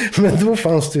 Men då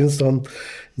fanns det en sån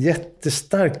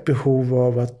jättestarkt behov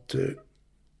av att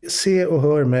se och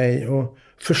höra mig och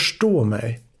förstå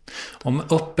mig. Om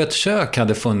öppet kök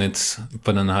hade funnits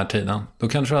på den här tiden, då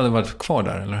kanske du hade varit kvar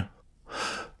där, eller?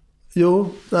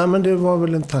 Jo, nej, men det var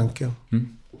väl en tanke.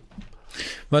 Mm.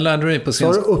 Vad lärde du dig på scen?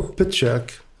 Var det öppet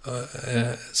kök?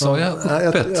 Sa jag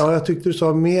öppet? Jag tyckte du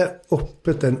sa mer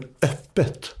öppet än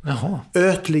öppet. Jaha.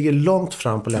 Öt ligger långt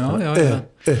fram på läpparna.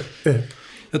 Ja.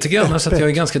 Jag tycker annars att jag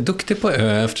är ganska duktig på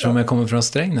eftersom jag kommer från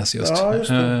Strängnäs just. Ja, just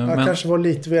det. Jag kanske var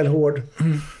lite väl hård.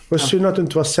 Det var synd att du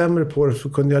inte var sämre på det, för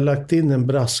kunde jag lagt in en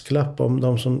brasklapp om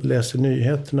de som läser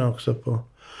nyheterna också på.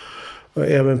 Och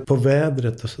även på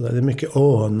vädret och sådär. Det är mycket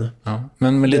ån. Ja,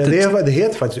 men med lite det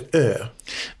heter faktiskt ö.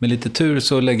 Med lite tur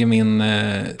så lägger min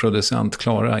producent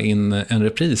Klara in en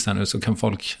repris här nu, så kan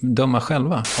folk döma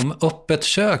själva. Om öppet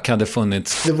kök hade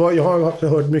funnits. Jag har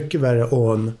hört mycket värre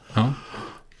ån. Ja.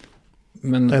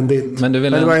 Men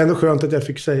det var ändå skönt att jag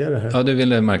fick säga det här. Ja, du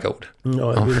ville märka ord.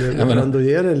 Ja, jag ville ändå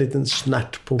ge det en liten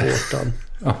snärt på vårtan.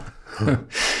 Ja.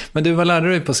 Men du, vad lärde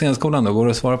du dig på scenskolan då? Går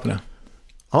det att svara på det?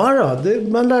 Ja,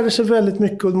 man lärde sig väldigt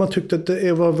mycket och man tyckte att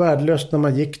det var värdelöst när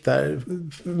man gick där.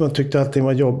 Man tyckte att det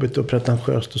var jobbigt och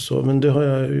pretentiöst och så. Men det har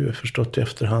jag ju förstått i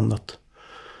efterhand att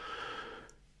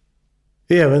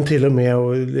även till och med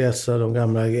att läsa de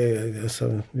gamla...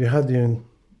 Alltså, vi hade ju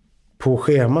på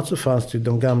schemat så fanns det ju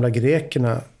de gamla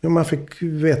grekerna. Man fick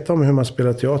veta om hur man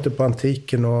spelade teater på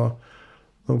antiken och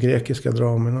de grekiska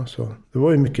dramerna och så. Det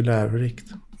var ju mycket lärorikt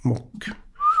och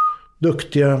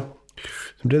duktiga.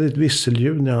 Det blev ett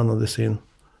visselljud när han hade sin.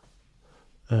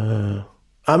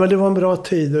 Men det var en bra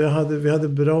tid och vi hade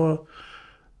bra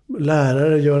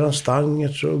lärare, Göran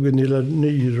Stangertz och Gunilla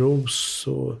Nyros,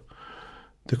 och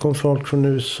det kom folk från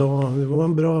USA. Det var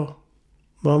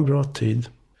en bra tid.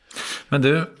 Men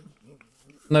du,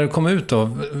 när du kom ut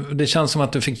då, det känns som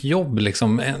att du fick jobb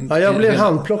liksom. Jag blev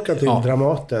handplockad till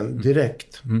Dramaten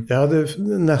direkt. Jag hade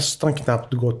nästan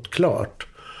knappt gått klart.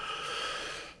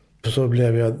 Så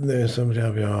blev jag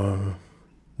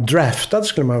draftad,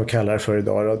 skulle man väl kalla det för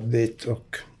idag då, dit,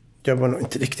 och jag var nog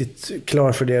inte riktigt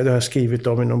klar för det. Det har jag skrivit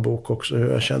om i någon bok också,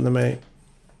 hur jag kände mig.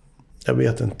 Jag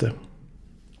vet inte.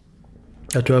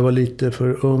 Jag tror jag var lite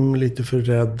för ung, lite för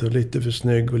rädd och lite för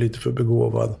snygg och lite för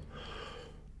begåvad.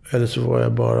 Eller så var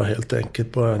jag bara helt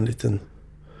enkelt bara en liten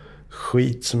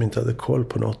skit som inte hade koll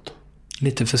på något.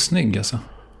 Lite för snygg alltså?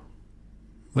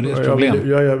 Var det ett problem?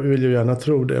 Jag vill ju gärna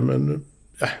tro det, men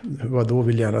vadå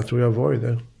vill jag gärna tro? Jag var ju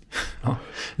det. Ja,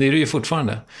 det är du ju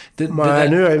fortfarande. Nu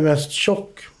är jag ju mest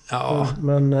tjock. Ja.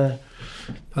 Men...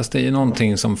 Fast det är ju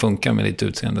någonting som funkar med ditt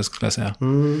utseende, skulle jag säga.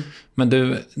 Men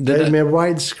du... Det är mer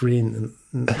widescreen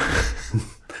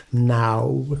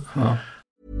now. Ja.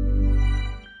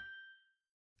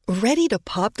 Ready to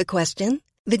pop the question?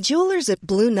 The jewelers at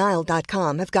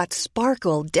BlueNile.com have got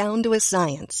sparkle down to a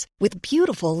science with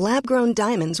beautiful lab-grown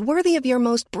diamonds worthy of your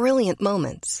most brilliant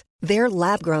moments. Their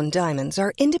lab-grown diamonds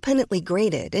are independently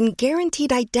graded and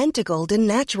guaranteed identical to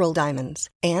natural diamonds,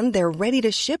 and they're ready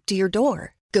to ship to your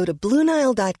door. Go to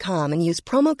BlueNile.com and use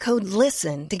promo code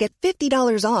LISTEN to get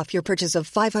 $50 off your purchase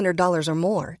of $500 or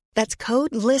more. That's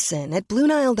code LISTEN at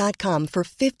BlueNile.com for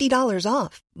 $50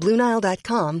 off.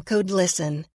 BlueNile.com, code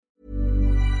LISTEN.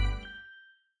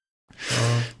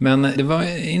 Men det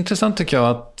var intressant tycker jag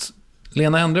att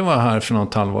Lena Endre var här för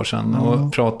något halvår sedan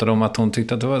och pratade om att hon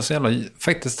tyckte att det var så jävla,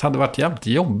 faktiskt hade varit jävligt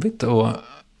jobbigt att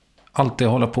alltid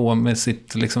hålla på med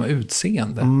sitt liksom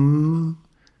utseende.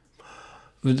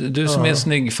 Du som är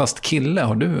snygg fast kille,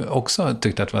 har du också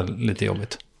tyckt att det var lite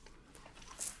jobbigt?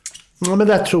 Ja, men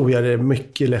där tror jag det är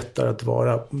mycket lättare att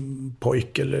vara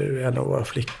pojk eller än att vara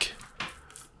flick.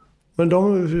 Men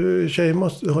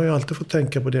tjejer har ju alltid fått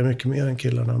tänka på det mycket mer än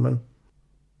killarna. Men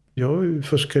jag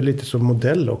fuskade lite som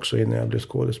modell också innan jag blev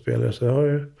skådespelare. Så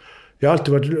jag har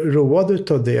alltid varit road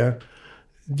utav det.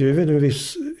 Det är väl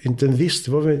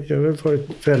jag har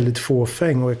varit väldigt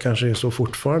fåfäng och jag kanske är så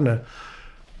fortfarande.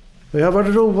 Jag har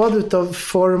varit road utav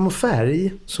form och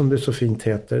färg, som det så fint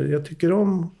heter. Jag tycker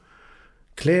om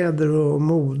kläder och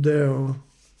mode och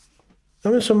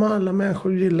men som alla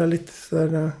människor gillar lite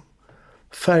sådär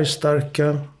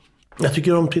färgstarka. Jag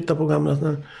tycker om att titta på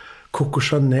gamla Coco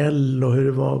Chanel och hur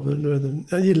det var.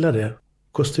 Jag gillar det.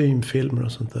 Kostymfilmer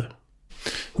och sånt där.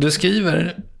 Du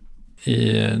skriver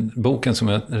i boken som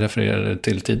jag refererade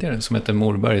till tidigare, som heter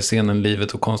Morberg, scenen,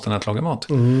 livet och konsten att laga mat.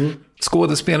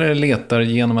 Skådespelare letar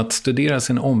genom att studera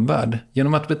sin omvärld,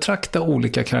 genom att betrakta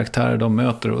olika karaktärer de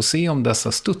möter och se om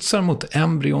dessa studsar mot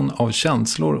embryon av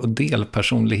känslor och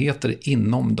delpersonligheter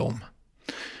inom dem.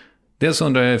 Dels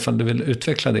undrar jag ifall du vill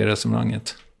utveckla det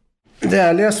resonemanget. Det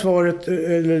ärliga svaret,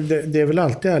 eller det är väl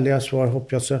alltid ärliga svar,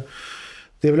 hoppas jag.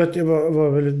 Det är väl att jag var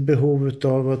väl ett behov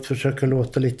av att försöka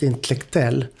låta lite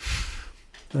intellektuell.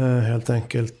 Helt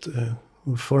enkelt.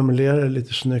 Formulera det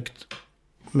lite snyggt.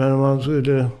 Men om man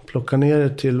skulle plocka ner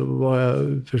det till vad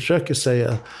jag försöker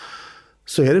säga,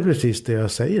 så är det precis det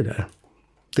jag säger där.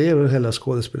 Det är väl hela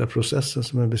skådespelarprocessen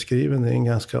som är beskriven i en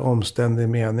ganska omständig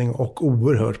mening och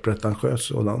oerhört pretentiös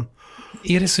sådan.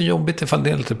 Är det så jobbigt ifall det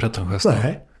är lite pretentiöst?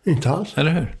 Nej, inte alls.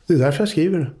 Eller hur? Det är därför jag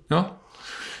skriver det. Ja.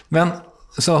 Men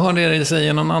så hörde jag dig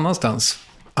säga någon annanstans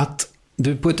att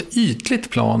du på ett ytligt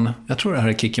plan, jag tror det här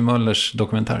är Kicki Möllers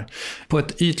dokumentär, på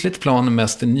ett ytligt plan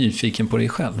mest är nyfiken på dig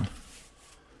själv.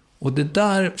 Och det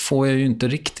där får jag ju inte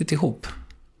riktigt ihop.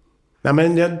 Nej,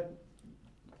 men jag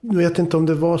vet inte om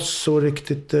det var så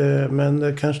riktigt, men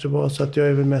det kanske var så att jag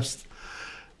är väl mest...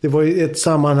 Det var ju ett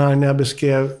sammanhang när jag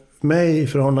beskrev mig i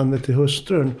förhållande till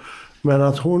hustrun, men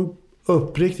att hon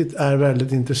uppriktigt är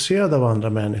väldigt intresserad av andra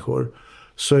människor,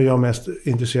 så är jag mest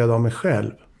intresserad av mig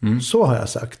själv. Så har jag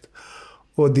sagt.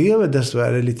 Och det är väl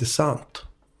dessvärre lite sant.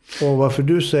 Och varför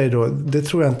du säger då, det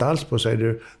tror jag inte alls på, säger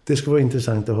du. Det ska vara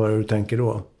intressant att höra hur du tänker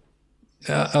då.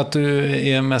 Att du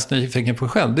är mest nyfiken på dig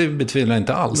själv, det betvivlar jag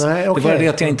inte alls. Nej, okay. Det var det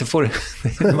att jag inte får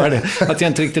att jag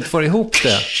inte riktigt får ihop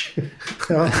det.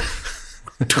 Ja.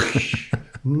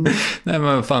 Nej,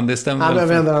 men fan, det stämmer. Alla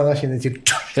vänner andra känner till.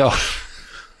 Ja.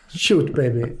 Shoot,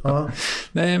 baby. Ja.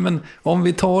 Nej, men om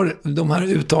vi tar de här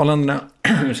uttalandena,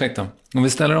 ursäkta, om vi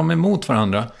ställer dem emot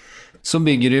varandra, så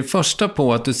bygger det första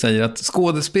på att du säger att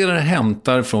skådespelare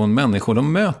hämtar från människor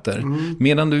de möter.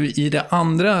 Medan du i det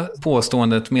andra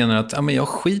påståendet menar att ja, men jag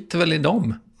skiter väl i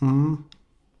dem.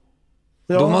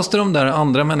 Ja. Då måste de där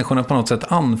andra människorna på något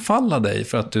sätt anfalla dig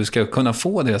för att du ska kunna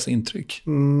få deras intryck.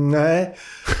 Nej,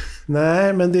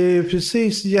 men det är ju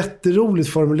precis jätteroligt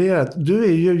formulerat. Du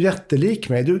är ju jättelik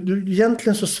mig. Du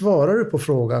egentligen så svarar du på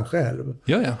frågan själv.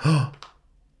 Ja.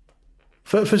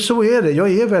 För så är det.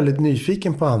 Jag är väldigt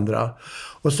nyfiken på andra.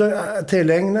 Och så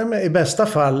tillägnar mig, i bästa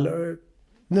fall,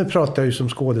 nu pratar jag ju som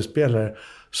skådespelare,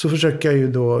 så försöker jag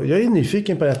ju då, jag är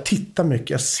nyfiken på det, jag tittar mycket,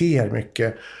 jag ser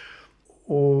mycket.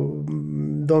 Och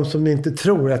de som inte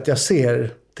tror att jag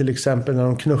ser, till exempel när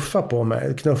de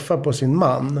knuffar på sin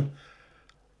man,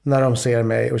 när de ser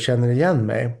mig och känner igen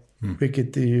mig.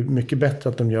 Vilket är ju mycket bättre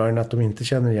att de gör än att de inte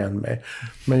känner igen mig.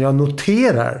 Men jag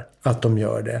noterar att de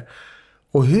gör det.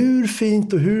 Och hur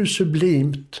fint och hur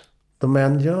sublimt de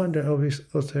än gör det.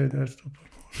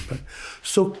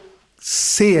 Så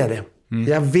ser det.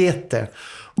 Jag vet det.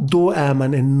 Då är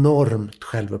man enormt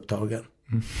självupptagen.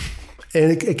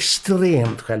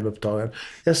 Extremt självupptagen.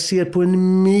 Jag ser på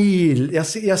en mil.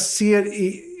 Jag ser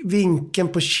i vinkeln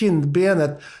på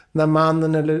kindbenet när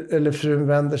mannen eller frun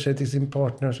vänder sig till sin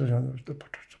partner.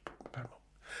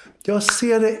 Jag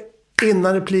ser det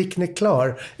innan repliken är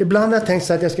klar. Ibland har jag tänkt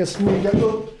så att jag ska smyga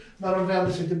upp när de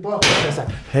vänder sig tillbaka. Och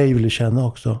säga, hej, vill du känna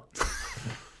också?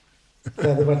 Det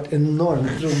hade varit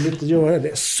enormt roligt att göra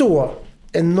det. Så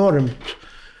enormt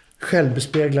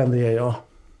självbespeglande är jag.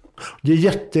 Det är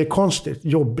jättekonstigt,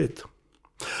 jobbigt.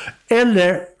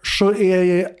 Eller så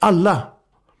är alla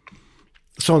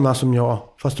sådana som jag,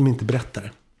 fast de inte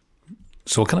berättar.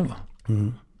 Så kan det vara.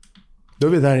 Då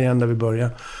är vi där igen där vi börjar.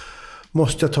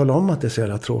 Måste jag tala om att det är så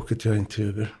jävla tråkigt att göra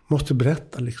intervjuer? Måste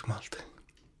berätta liksom allting?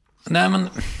 Nej, men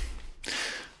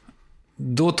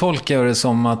då tolkar jag det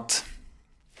som att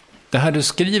det här du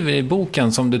skriver i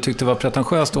boken som du tyckte var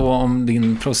pretentiöst då om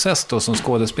din process då som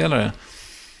skådespelare.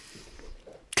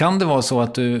 Kan det vara så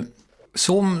att du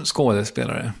som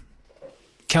skådespelare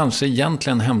kanske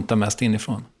egentligen hämtar mest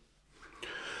inifrån?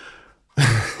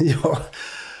 Ja.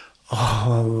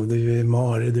 Du är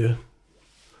Mari, du.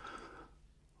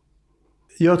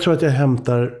 Jag tror att jag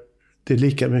hämtar det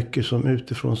lika mycket som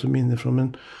utifrån som inifrån.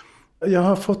 Men jag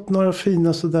har fått några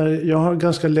fina sådär. Jag har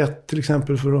ganska lätt till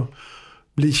exempel för att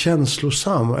bli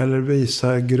känslosam eller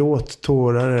visa gråt,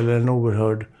 tårar eller en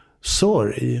oerhörd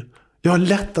sorg. Jag har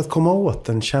lätt att komma åt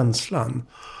den känslan.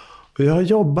 Och jag har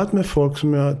jobbat med folk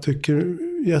som jag tycker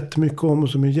jättemycket om och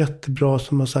som är jättebra,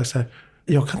 som har sagt så här: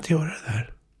 jag kan inte göra det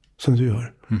där som du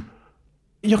gör.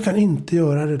 Jag kan inte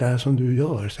göra det där som du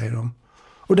gör, säger de.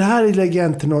 Och det här lägger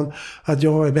jag inte någon att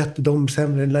jag är bättre, de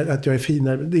sämre, eller att jag är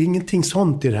finare. Det är ingenting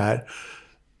sånt i det här.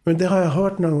 Men det har jag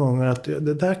hört någon gång att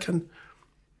det där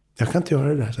jag kan inte göra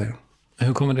det där, säger de.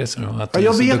 Hur kommer det sig då? Att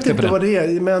jag vet inte vad det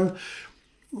är,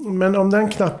 men om den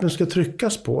knappen ska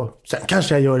tryckas på, sen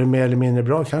kanske jag gör det mer eller mindre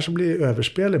bra, kanske blir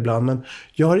överspel ibland, men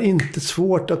jag har inte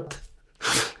svårt att,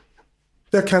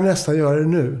 jag kan nästan göra det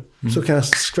nu, så kan jag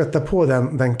skvätta på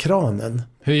den kranen.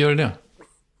 Hur gör du det?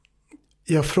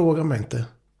 Jag frågar mig inte.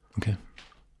 Okej.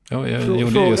 Ja, jag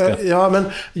gjorde just det.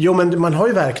 Ja, men man har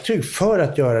ju verktyg för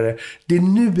att göra det. Det är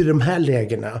nu i de här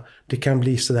lägena det kan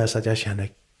bli så där så att jag känner,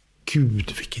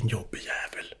 gud vilken jobbig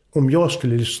jävel. Om jag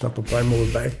skulle lyssna på Per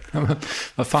Morberg.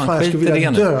 Vad fan, jag skulle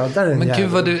vilja döda den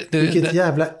jäveln. Vilket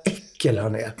jävla äckel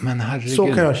han är. Men herregud. Så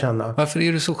kan jag känna. Varför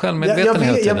är du så självmedveten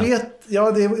hela tiden? Jag vet,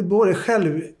 ja, det är både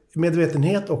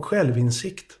medvetenhet och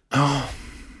självinsikt. Ja.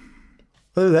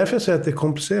 Och det är därför jag säger att det är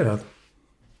komplicerat.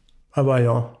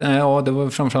 Ja, det var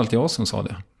framförallt jag som sa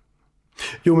det.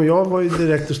 Jo, men jag var ju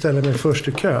direkt att ställa mig först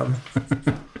i kön.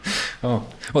 Ja,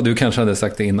 och du kanske hade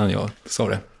sagt det innan jag sa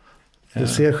det. Du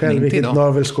ser själv vilket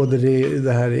navelskåderi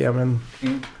det här är. Men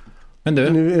du?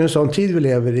 Nu är det en sån tid vi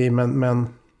lever i, men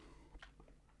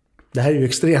det här är ju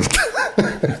extremt.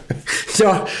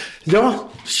 Ja.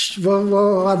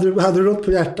 Vad hade du rått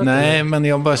på hjärtat? Nej, men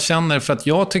jag bara känner, för att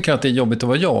jag tycker att det är jobbigt att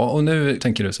vara jag. Och nu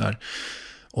tänker du så här: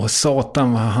 åh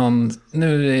satan vad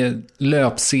nu är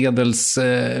löpsedels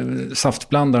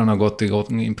saftblandaren har gått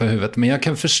in på huvudet. Men jag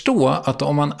kan förstå att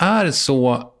om man är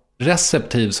så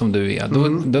receptiv som du är,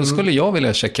 då skulle jag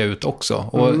vilja checka ut också.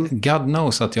 Och God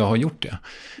knows att jag har gjort det.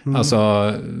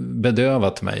 Alltså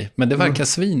bedövat mig. Men det verkar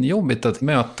svinjobbigt att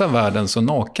möta världen så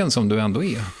naken som du ändå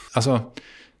är. Alltså,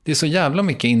 det är så jävla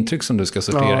mycket intryck som du ska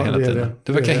sortera hela tiden.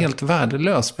 Du verkar helt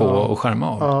värdelös på att skärma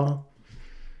av. Ja.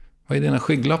 Vad är dina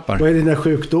skygglappar? Vad är dina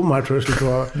sjukdomar, tror jag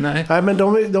skulle vara? Nej, men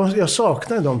jag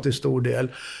saknar dem till stor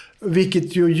del.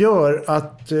 Vilket ju gör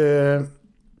att...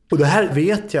 och det här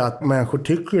vet jag att människor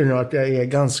tycker nu att jag är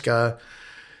ganska...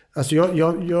 Alltså jag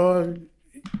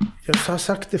har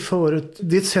sagt det förut.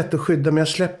 Det är ett sätt att skydda, men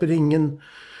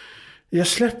jag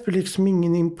släpper liksom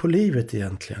ingen in på livet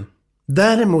egentligen.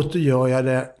 Däremot gör jag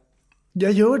det...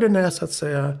 Jag gör det när jag så att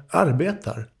säga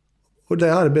arbetar. Och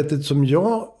det arbetet som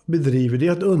jag bedriver, det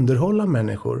är att underhålla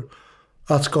människor.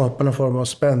 Att skapa någon form av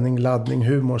spänning, laddning,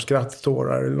 humor, skratt,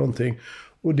 tårar eller någonting.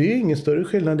 Och det är ingen större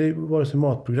skillnad i vare sig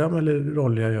matprogram eller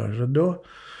roller jag gör. Så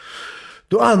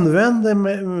då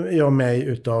använder jag mig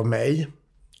utav mig.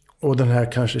 Och den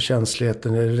här kanske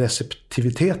känsligheten eller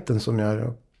receptiviteten som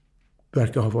jag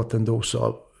verkar ha fått en dos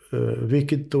av.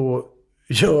 Vilket då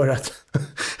gör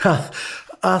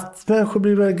att människor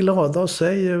blir väldigt glada och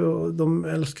säger och de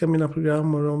älskar mina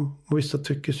program och vissa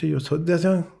tycker sig och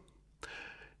så.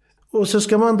 Och så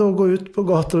ska man då gå ut på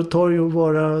gator och torg och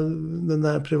vara den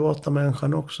där privata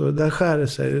människan också. Där skär det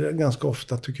sig ganska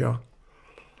ofta, tycker jag.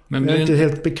 Men jag är inte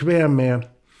helt bekväm med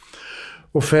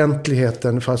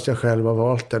offentligheten fast jag själv har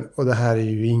valt den. Och det här är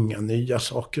ju inga nya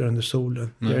saker under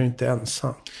solen. Jag är ju inte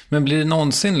ensam. Men blir det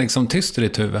någonsin liksom tyst i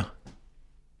ditt huvud?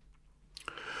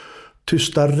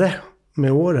 Tystare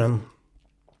med åren.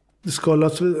 Det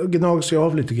skalas, gnags jag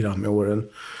av lite grann med åren.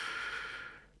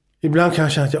 Ibland kan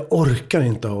jag känna att jag orkar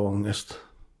inte ha ångest.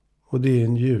 Och det är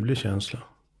en ljuvlig känsla.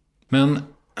 Men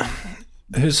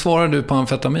hur svarar du på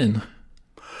amfetamin?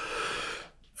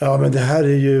 Ja, men det är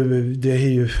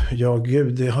ju, ja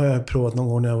gud, det har jag provat någon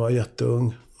gång när jag var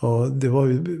jätteung. Och det var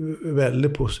ju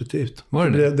väldigt positivt. Var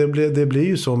det? Det blir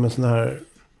ju som en sån här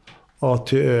A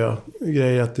till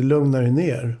Ö-grej, att det lugnar ju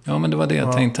ner. Ja, men det var det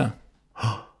jag tänkte.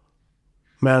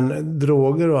 Men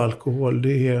droger och alkohol,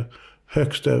 det är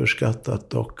högst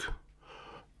överskattat och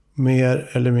mer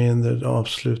eller mindre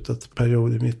avslutat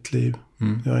period i mitt liv.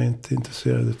 Jag är inte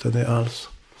intresserad av det alls.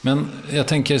 Men jag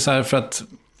tänker så här, för att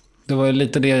det var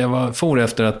lite det jag for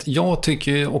efter, att jag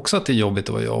tycker ju också att det är jobbigt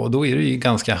att vara jag, och då är det ju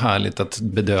ganska härligt att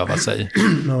bedöva sig.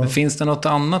 Ja. Men finns det något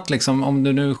annat liksom, om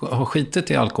du nu har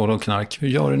skitit i alkohol och knark, hur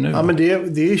gör du nu? Ja, men det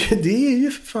är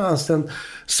ju fanns en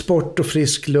sport och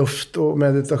frisk luft och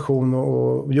meditation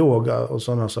och yoga och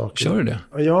sådana saker. Kör du det?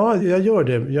 Ja, jag gör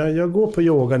det. Jag går på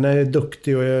yoga när jag är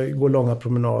duktig och jag går långa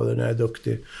promenader när jag är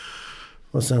duktig.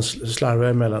 Och sen slarvar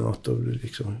jag emellanåt och blir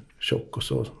liksom tjock och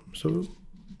så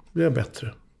blir jag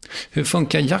bättre. Hur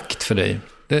funkar jakt för dig?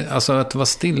 Alltså att vara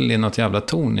still i något jävla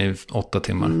torn i 8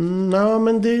 timmar? Nej,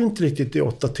 men det är ju inte riktigt i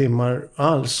 8 timmar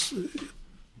alls.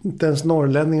 Inte ens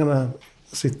norrlänningarna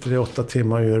sitter i 8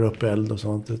 timmar och gör upp eld och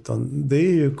sånt. Utan det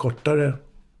är ju kortare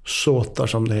såtar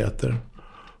som det heter.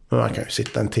 Men man kan ju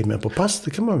sitta en timme på pass,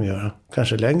 det kan man göra.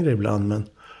 Kanske längre ibland, men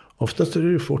oftast är det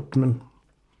ju fort. Men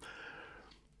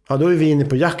ja, då är vi inne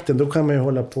på jakten. Då kan man ju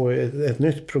hålla på ett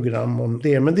nytt program om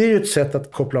det. Men det är ju ett sätt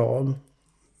att koppla av.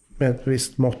 Med ett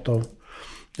visst mått av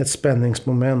ett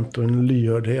spänningsmoment och en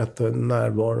lyhördhet och en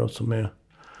närvaro som är...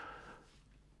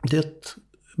 Det är ett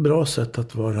bra sätt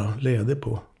att vara ledig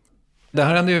på. Det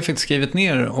här hade jag faktiskt skrivit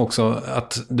ner också,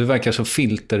 att du verkar så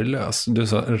filterlös. Du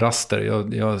sa raster,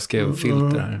 jag skrev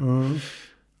filter här.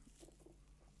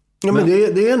 Ja, men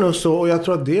det är nog så, och jag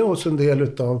tror att det är också en del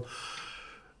utav...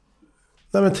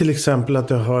 Nej, men till exempel att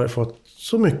jag har fått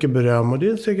så mycket beröm, och det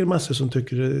är säkert massor som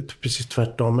tycker det är precis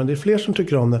tvärtom, men det är fler som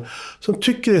tycker om det, som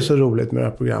tycker det är så roligt med de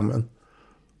här programmen.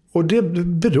 Och det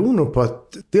beror nog på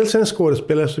att dels är det en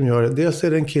skådespelare som gör det, dels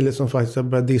är det en kille som faktiskt har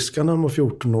börjat diska när han var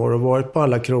 14 år och varit på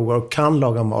alla krogar och kan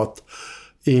laga mat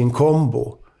i en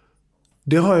kombo.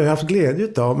 Det har jag haft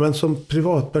glädje av, men som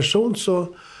privatperson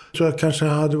så Jag tror jag kanske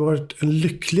hade varit en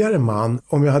lyckligare man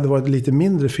om jag hade varit lite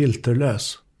mindre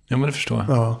filterlös. Ja, men det förstår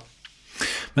jag. Ja.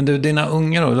 Men du, dina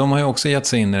unga då, de har ju också gett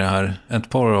sig in i det här, ett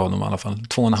par av dem i alla fall,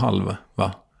 2,5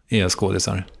 va? Är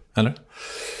skådisar, eller?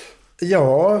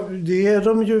 Ja, det är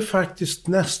de ju faktiskt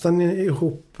nästan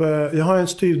ihop. Jag har en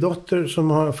styvdotter som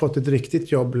har fått ett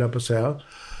riktigt jobb, vill jag på säga.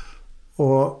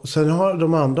 Och sen har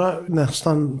de andra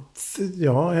nästan,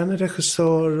 ja, en är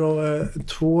regissör och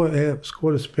 2 är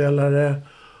skådespelare.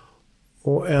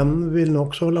 Och en vill nog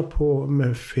också hålla på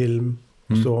med film.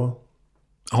 Så.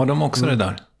 Har de också det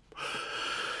där?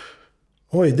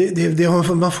 Oj, det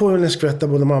har, man får väl en skvätta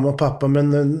både mamma och pappa,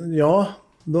 men ja,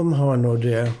 de har nog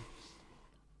det.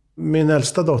 Min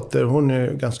äldsta dotter, hon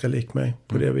är ganska lik mig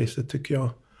på det viset, tycker jag.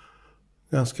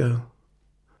 Ganska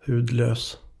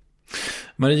hudlös.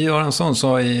 Marie Göransson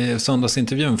sa i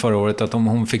söndagsintervjun förra året att om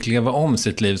hon fick leva om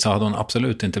sitt liv så hade hon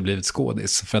absolut inte blivit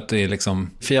skådis. För att det är liksom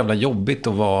för jävla jobbigt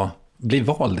att bli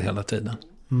vald hela tiden.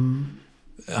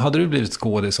 Hade du blivit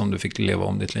skådis om du fick leva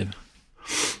om ditt liv?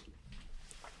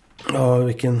 Ja,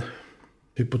 vilken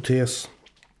hypotes.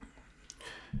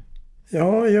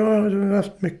 Ja, jag har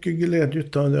haft mycket glädje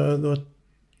av det. Det har varit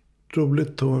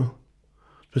roligt och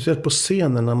speciellt på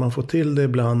scenen när man får till det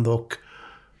ibland och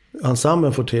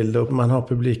ensemblen får till det och man har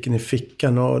publiken i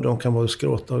fickan och de kan både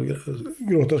gråta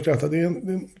och skratta. Det är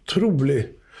en otrolig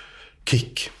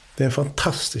kick. Det är en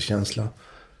fantastisk känsla.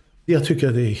 Jag tycker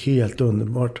att det är helt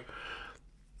underbart.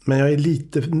 Men jag är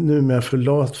lite numera för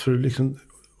lat för att liksom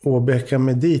åbäcka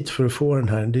mig dit för att få den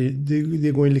här.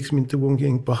 Det går ju liksom inte att gå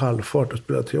omkring på halvfart och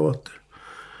spela teater.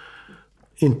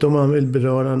 Inte om man vill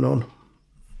beröra någon.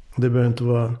 Det behöver inte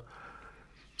vara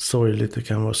sorgligt, det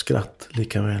kan vara skratt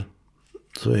lika väl.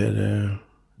 Så är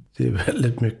det är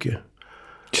väldigt mycket.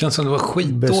 Det känns som det var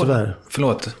skitdåligt. Besvär.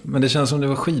 Förlåt, men det känns som det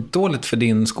var skitdåligt för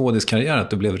din skådiskarriär att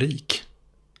du blev rik.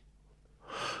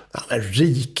 Ja, men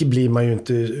rik blir man ju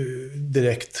inte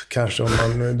direkt kanske. Om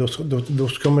man, då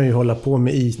ska man ju hålla på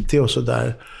med IT och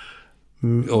sådär.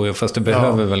 Fast du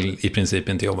behöver väl i princip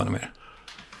inte jobba mer?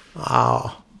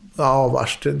 Ja,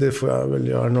 vars det får jag väl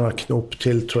göra några knop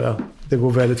till, tror jag. Det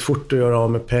går väldigt fort att göra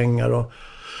av med pengar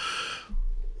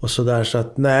och sådär. Så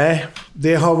att nej,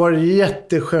 det har varit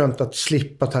jätteskönt att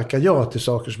slippa tacka ja till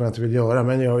saker som jag inte vill göra.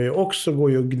 Men jag har ju också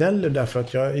går ju och gnäller därför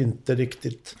att jag inte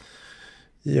riktigt...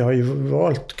 Jag har ju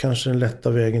valt kanske den lätta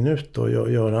vägen ut och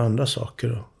göra andra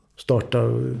saker. Och starta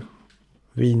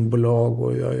vinbolag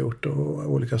och jag har gjort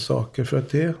olika saker. För att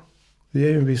det är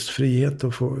ju en viss frihet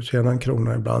att få tjäna en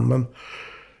krona ibland. Men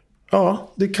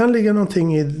ja, det kan ligga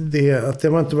någonting i det. Att det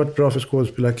har inte varit bra för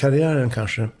skådespelarkarriären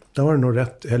kanske. Det har du nog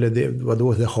rätt. Eller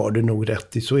det har du nog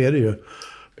rätt i. Så är det ju. Men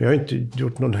jag har inte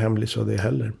gjort någon hemlis av det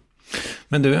heller.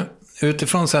 Men du,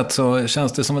 utifrån sett så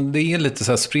känns det som att det är lite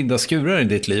så här spridda skurar i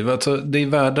ditt liv. Alltså, det är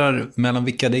världar mellan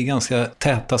vilka det är ganska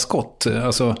täta skott.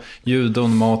 Alltså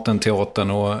judon, maten,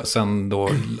 teatern och sen då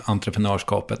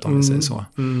entreprenörskapet, om vi säger så.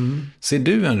 Ser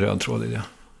du en röd tråd i det?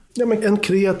 Ja, men en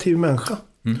kreativ människa.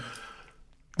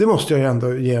 Det måste jag ju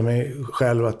ändå ge mig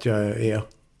själv att jag är.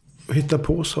 Hitta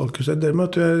på saker. Så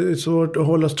däremot är det svårt att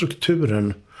hålla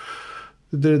strukturen.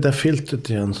 Det är det där filtret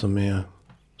igen som är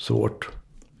svårt.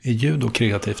 Är judo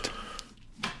kreativt?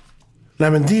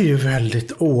 Nej, men det är ju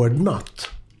väldigt ordnat.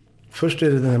 Först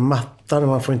är det den här mattan och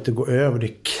man får inte gå över. Det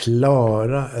är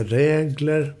klara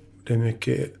regler. Det är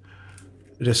mycket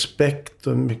respekt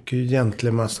och mycket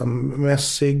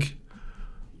gentlemannamässig.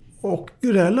 Och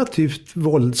relativt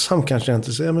våldsam kanske jag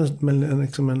inte säger. Men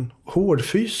liksom en hård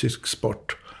fysisk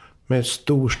sport. Med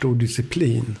stor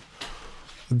disciplin.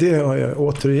 Det har jag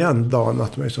återigen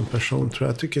danat mig som person, tror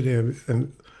jag. Jag tycker det är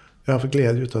jag har fått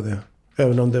glädje av det.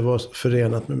 Även om det var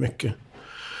förenat med mycket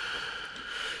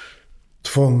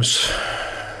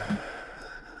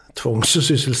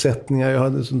tvångssysselsättningar. Jag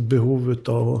hade ett sånt behov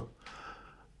av att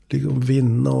liksom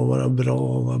vinna och vara bra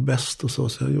och vara bäst och så.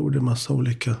 Så jag gjorde en massa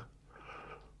olika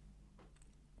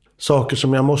saker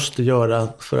som jag måste göra.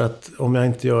 För att om jag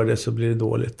inte gör det så blir det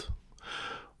dåligt.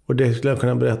 Och det skulle jag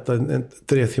kunna berätta ett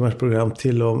 3 timmars program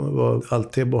till om vad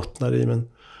allt det bottnar i. Men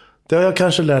det har jag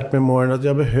kanske lärt mig imorgon, att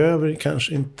jag behöver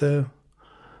kanske inte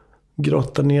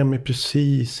grotta ner mig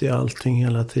precis i allting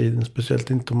hela tiden. Speciellt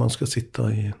inte om man ska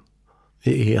sitta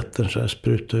i etern så här,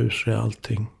 spruta ur sig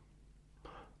allting.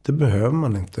 Det behöver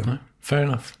man inte. Nej, fair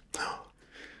enough.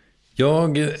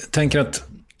 Jag tänker att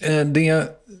det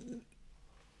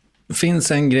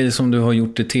finns en grej som du har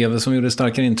gjort i tv som gjorde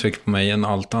starkare intryck på mig än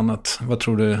allt annat. Vad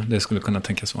tror du det skulle kunna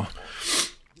tänkas vara?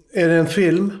 Är det en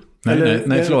film?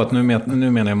 Nej, förlåt.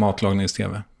 Nu menar jag matlagningstv.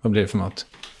 Vad blir det för mat?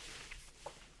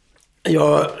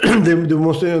 Ja, du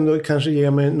måste ju ändå kanske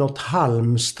ge mig något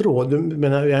halmstrå. Du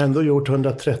menar, jag har ändå gjort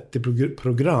 130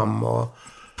 program. Och,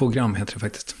 program heter det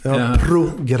faktiskt. Ja,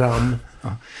 program.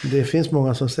 Ja. Det finns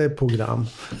många som säger program.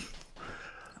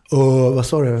 Och vad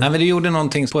sa du? Nej, men du gjorde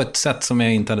någonting på ett sätt som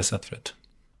jag inte hade sett förut.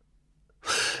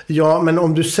 Ja, men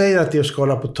om du säger att det är att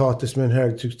skala potatis med en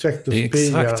högtryckstvätt, då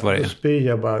spyr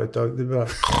jag bara utav det. Bara...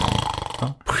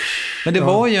 Ja. Men det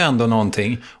var ju ändå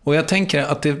någonting. Och jag tänker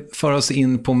att det för oss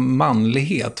in på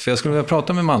manlighet. För jag skulle vilja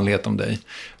prata med manlighet om dig.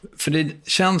 För det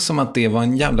känns som att det var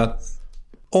en jävla...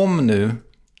 Om nu,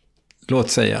 låt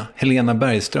säga, Helena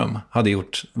Bergström hade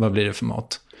gjort Vad blir det för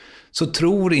mat? Så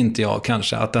tror inte jag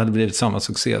kanske att det hade blivit samma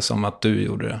succé som att du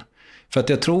gjorde det. För att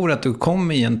jag tror att du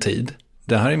kom i en tid...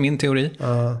 Det här är min teori.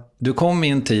 Du kom i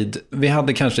en tid... Vi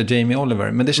hade kanske Jamie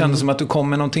Oliver. Men det kändes som att du kom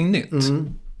med någonting nytt.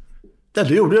 Ja,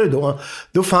 det gjorde jag ju då.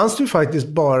 Då fanns det ju faktiskt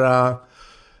bara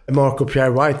Mark och Pierre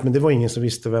White, men det var ingen som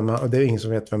visste vem han, och det är ingen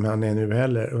som vet vem han är nu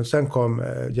heller. Och sen kom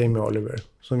Jamie Oliver,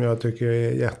 som jag tycker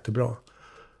är jättebra.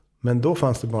 Men då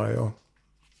fanns det bara jag.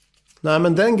 Nej,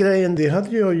 men den grejen, det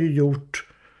hade jag ju gjort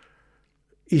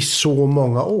i så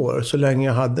många år. Så länge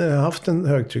jag hade haft en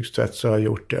högtryckstvätt så har jag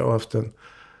gjort det. Och haft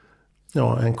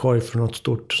en korg för något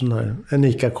stort, sån här, en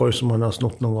ICA-korg som man har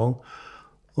snott någon gång.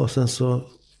 Och sen så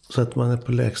sätter man det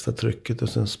på lägsta trycket och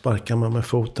sen sparkar man med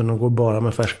foten och går bara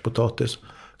med färsk potatis.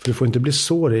 För det får inte bli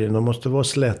sår i den, de måste vara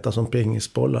släta som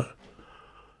pingisbollar.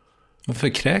 Varför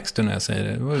kräks du när jag säger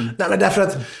det? Nej, men därför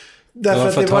att det har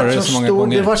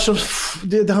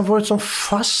varit så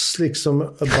fast liksom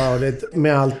about it,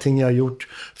 med allting jag har gjort.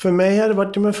 För mig har det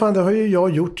varit, men fan, det har ju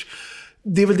jag gjort.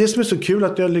 Det är väl det som är så kul,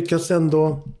 att jag lyckas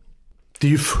ändå... Det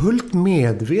är ju fullt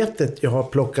medvetet jag har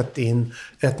plockat in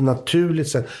ett naturligt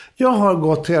sätt. Jag har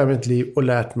gått hela mitt liv och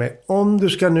lärt mig, om du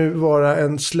ska nu vara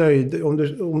en slöjd,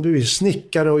 om du är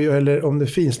snickare eller om du är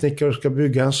finsnickare och ska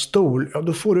bygga en stol, ja,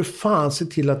 då får du fan se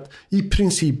till att i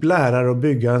princip lära dig att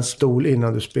bygga en stol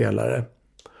innan du spelar det.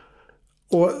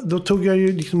 Och då tog jag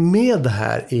ju liksom med det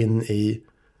här in i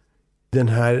den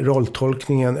här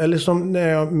rolltolkningen. Eller som när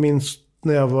jag minns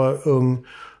när jag var ung,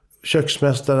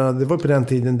 köksmästarna, det var på den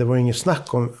tiden, det var ingen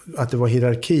snack om att det var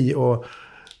hierarki och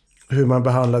hur man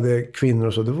behandlade kvinnor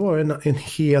och så. Det var en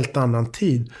helt annan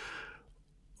tid.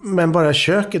 Men bara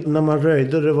köket, när man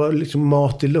röjde, det var liksom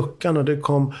mat i luckan och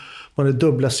man hade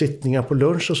dubbla sittningar på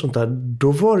lunch och sånt där.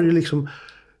 Då var det ju liksom,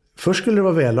 först skulle det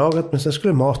vara vällagat, men sen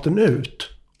skulle maten ut.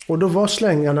 Och då var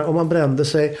slängarna, och man brände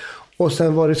sig, och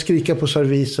sen var det skrika på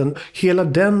servisen. Hela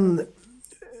den...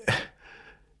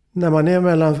 När man är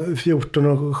mellan 14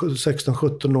 och 16,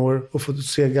 17 år och får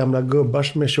se gamla gubbar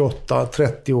som är 28,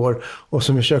 30 år och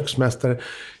som är köksmästare.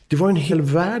 Det var en hel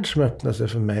värld som öppnade sig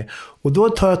för mig. Och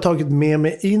då har jag tagit med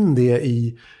mig in det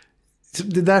i...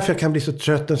 Det är därför jag kan bli så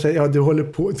trött och säga, ja, du håller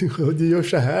på, du gör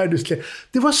så här.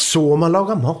 Det var så man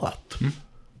lagar mat.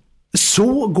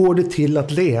 Så går det till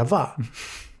att leva.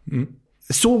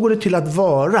 Så går det till att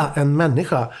vara en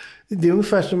människa. Det är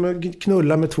ungefär som att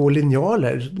knulla med 2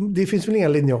 linjaler. Det finns väl inga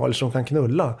linjaler som kan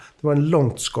knulla. Det var en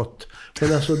långt skott.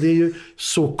 Men alltså, det är ju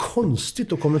så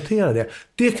konstigt att kommentera det.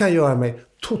 Det kan göra mig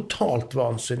totalt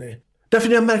vansinnig. Därför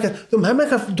jag märker att de här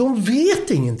människorna, de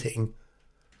vet ingenting.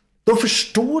 De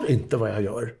förstår inte vad jag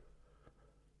gör.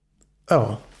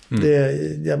 Ja,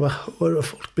 jag bara hör vad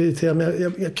folk blir irriterade.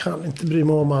 Men jag kan inte bry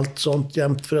mig om allt sånt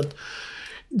jämt, för att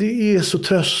det är så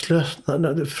tröstlöst.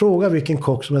 Fråga vilken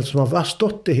kock som helst som har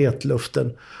stått i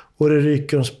hetluften och det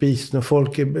ryker om spisen och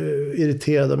folk är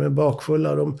irriterade, med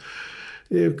bakfulla,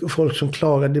 folk som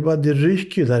klagar, det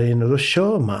ryker ju där inne, och då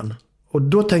kör man. Och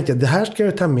då tänkte jag, det här ska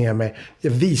jag ta med mig.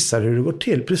 Jag visar hur det går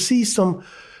till. Precis som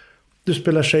du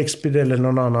spelar Shakespeare eller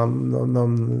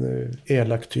någon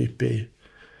elak typ i,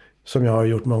 som jag har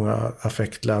gjort många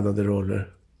affektladdade roller.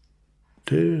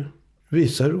 Du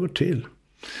visar hur det går till.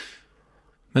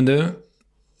 Men du,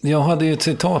 jag hade ju ett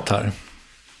citat här.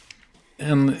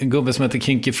 En gubbe som heter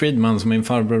Kinky Friedman, som min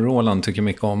farbror Roland tycker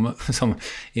mycket om, som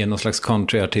är någon slags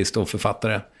countryartist och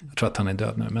författare. Jag tror att han är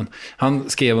död nu, men han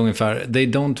skrev ungefär: "They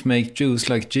don't make Jews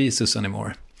like Jesus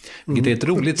anymore." Vilket är ett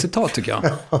roligt citat, tycker jag.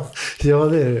 Ja,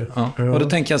 det är det. Ja. Och då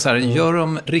tänker jag så här, gör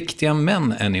de riktiga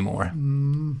män anymore?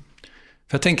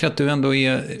 För jag tänker att du ändå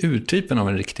är urtypen av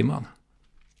en riktig man.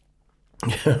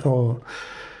 Ja.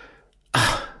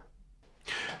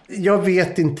 Jag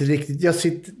vet inte riktigt.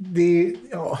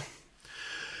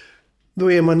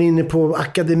 Då är man inne på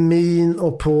akademin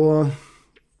och på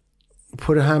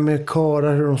det här med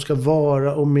karar, hur de ska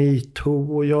vara, och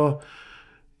MeToo. Och jag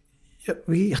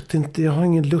vet inte, jag har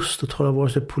ingen lust att tala vare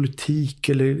sig politik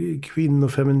eller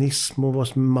kvinnofeminism och vad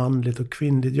som är manligt och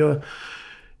kvinnligt. Jag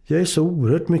är så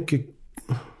oerhört mycket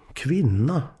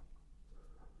kvinna.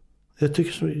 Jag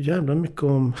tycker så jävla mycket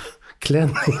om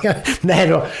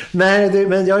klänningar.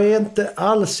 Men jag är inte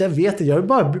alls, jag vet inte. Jag har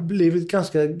bara blivit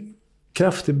ganska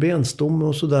kraftig benstomme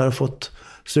och sådär. Fått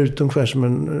se ut ungefär som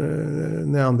en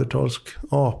neandertalsk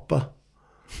apa.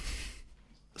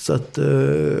 Så att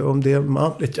om det är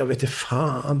manligt, jag vet inte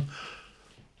fan.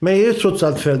 Men jag är ju trots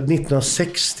allt född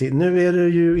 1960. Nu är det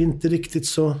ju inte riktigt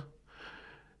så...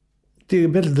 Det är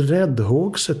väldigt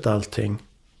räddhågset allting.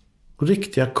 Och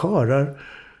riktiga karar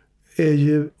är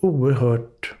ju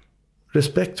oerhört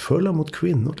respektfulla mot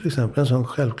kvinnor till exempel. En sån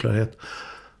självklarhet.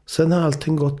 Sen har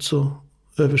allting gått så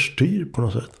överstyr på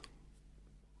något sätt.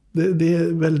 Det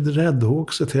är väldigt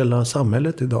räddhågset hela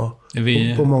samhället idag.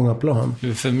 På många plan.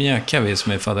 Hur förmjäkar vi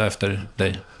som är födda efter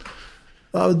dig?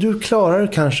 Ja, du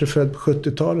klarar kanske född på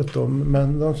 70-talet då.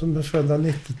 Men de som är födda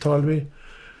 90-tal,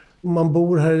 man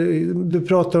bor här. Du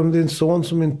pratar om din son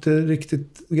som inte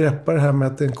riktigt greppar det här med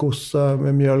att det är en kossa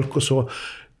med mjölk och så.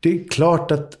 Det är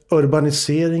klart att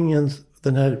urbaniseringen,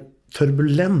 den här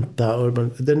turbulenta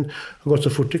den har gått så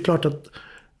fort. Det är klart att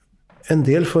en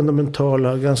del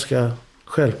fundamentala, ganska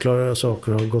självklara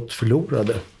saker har gått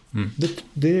förlorade. Mm.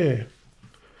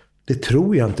 Det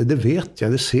tror jag inte, det vet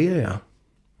jag, det ser jag.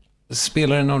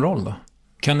 Spelar det någon roll då?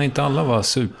 Kan inte alla vara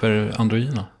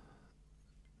superandrogyna?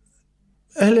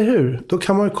 Eller hur? Då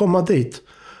kan man ju komma dit.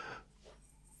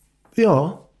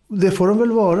 Ja, det får de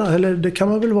väl vara. Eller det kan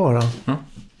man väl vara. Ja.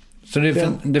 Så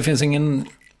det finns ingen...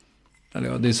 Eller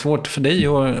ja, det är svårt för dig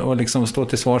att liksom stå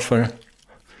till svars för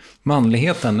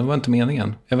manligheten. Det var inte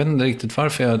meningen. Jag vet inte riktigt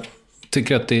varför jag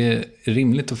tycker att det är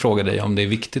rimligt att fråga dig om det är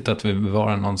viktigt att vi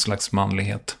bevarar någon slags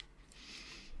manlighet.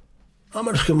 Ja,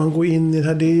 men då ska man gå in i det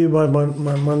här. Det är ju bara...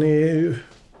 Man är ju...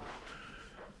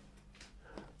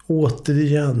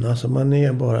 Återigen, alltså man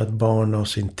är bara ett barn av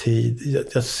sin tid.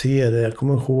 Jag ser det, jag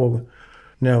kommer ihåg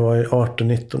när jag var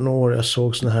 18-19 år. Jag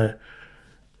såg såna här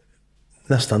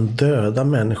nästan döda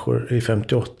människor i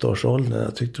 58-årsåldern.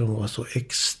 Jag tyckte de var så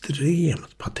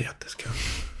extremt patetiska.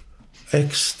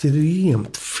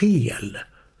 Extremt fel.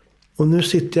 Och nu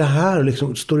sitter jag här och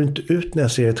liksom står inte ut när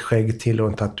jag ser ett skägg till och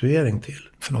en tatuering till.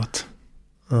 Förlåt.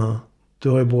 Ja, du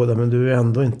har ju båda, men du är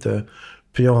ändå inte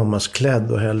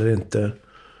pyjamasklädd och heller inte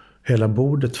hela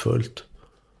bordet fullt.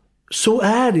 Så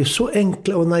är det, så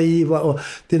enkla och naiva. Och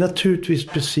det är naturligtvis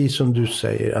precis som du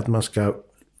säger att man ska...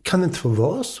 Kan det inte få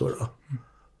vara så då?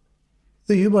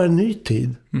 Det är ju bara en ny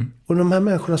tid. Mm. Och de här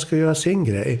människorna ska göra sin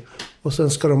grej. Och sen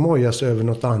ska de mojas över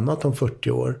något annat om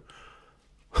 40 år.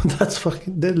 That's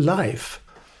fucking... Det är life.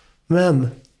 Men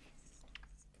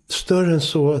större än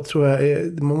så tror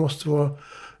jag man måste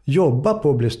jobba på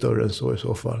att bli större än så i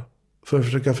så fall. För att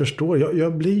försöka förstå.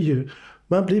 Jag blir ju...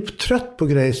 Man blir trött på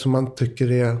grejer som man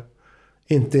tycker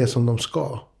inte är som de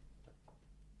ska.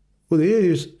 Och det är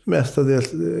ju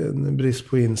mestadels en brist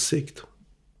på insikt.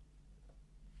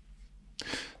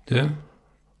 Du,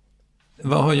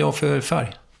 vad har jag för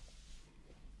färg?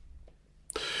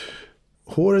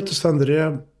 Håret är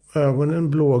sandré, ögonen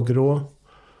blågrå.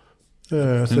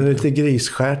 Sen lite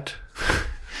grisskärt.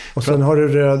 Och sen har du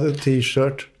röd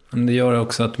t-shirt. Det gör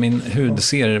också att min hud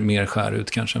ser mer skär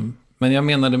ut kanske. Men jag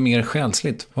menade mer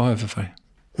själsligt. Vad har jag för färg?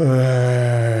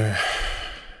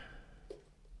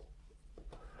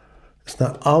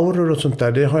 Såna auror och sånt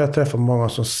där. Det har jag träffat många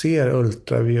som ser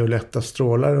ultravioletta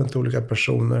strålar runt olika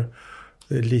personer.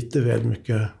 Det är lite väl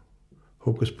mycket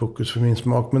hokus pokus för min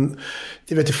smak. Men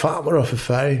det vet inte fan vad det har för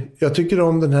färg. Jag tycker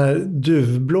om den här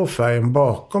duvblå färgen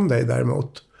bakom dig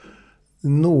däremot.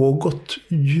 Något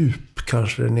djup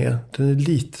kanske den är. Den är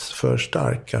lite för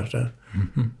stark kanske.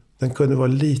 Mm-hmm. Den kunde vara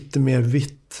lite mer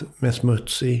vitt med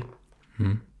smuts i.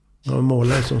 Mm. Det var en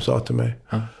målare som sa till mig.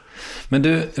 Ja. Men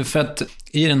du, för att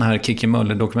i den här Kikki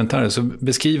Möller-dokumentären så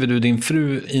beskriver du din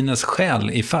fru Ines själ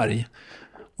i färg.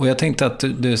 Och jag tänkte att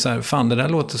du är så här, fan det där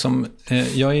låter som,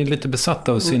 jag är lite besatt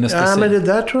av synestesi. Ja, men det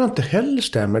där tror jag inte heller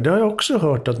stämmer. Det har jag också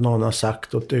hört att någon har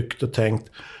sagt och tyckt och tänkt.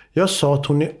 Jag sa att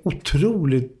hon är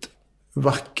otroligt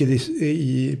vacker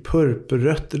i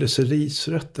purpurrött eller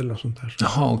cerisrött eller något sånt där.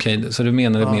 Jaha, okej. Så du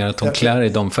menar mer att hon klär i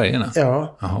de färgerna?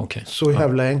 Ja, aha, okay. Så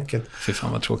jävla enkelt. Fy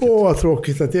fan vad tråkigt. Vad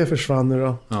tråkigt att det försvann nu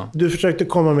då. Ja. Du försökte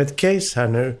komma med ett case här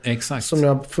nu. Exakt. Som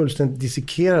jag fullständigt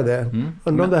dissekerade.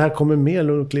 Undrar om det här kommer med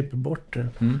och klipper bort det.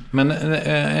 Mm. Men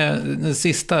den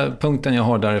sista punkten jag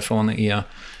har därifrån är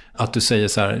att du säger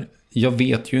så här, jag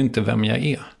vet ju inte vem jag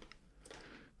är.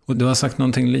 Och du har sagt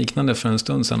någonting liknande för en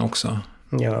stund sedan också.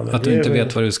 Ja, att du inte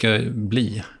vet vad du ska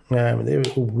bli. Nej, men det är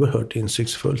väl oerhört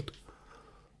insiktsfullt.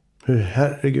 Hur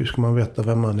herregud ska man veta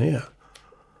vem man är?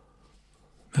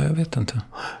 Jag vet inte.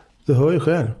 Du hör ju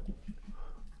själv.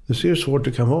 Du ser hur svårt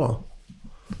det kan vara.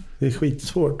 Det är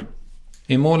skitsvårt.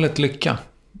 Är målet lycka?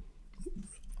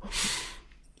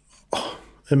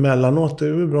 emellanåt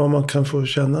är det bra om man kan få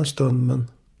känna en stund, men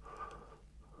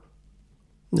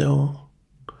ja,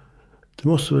 det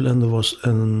måste väl ändå vara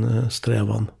en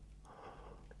strävan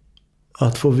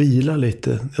att få vila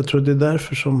lite. Jag tror det är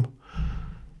därför som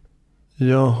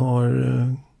jag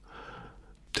har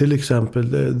till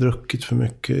exempel druckit för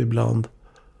mycket ibland.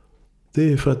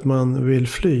 Det är för att man vill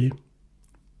fly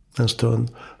en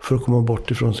stund för att komma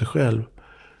bort ifrån sig själv.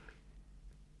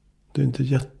 Det är inte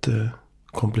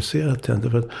jättekomplicerat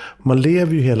egentligen, för att man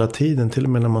lever ju hela tiden, till och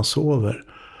med när man sover.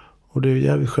 Och det är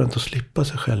jävligt skönt att slippa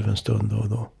sig själv en stund då och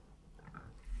då.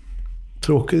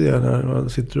 Tråkigt är när man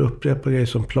sitter och upprepar grejer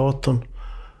som Platon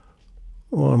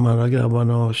och de andra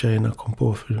grabbarna och tjejerna kom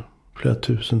på för flera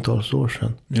tusentals år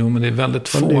sedan. Jo, men det är väldigt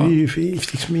få. Det är ju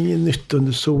liksom inget nytt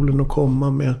under solen att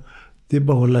komma med. Det är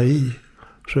bara att hålla i.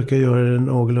 Försöka göra det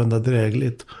någorlunda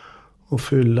drägligt. Och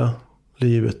fylla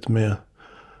livet med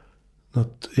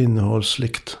något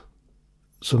innehållsligt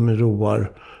som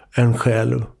roar en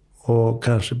själv. Och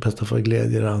kanske bästa för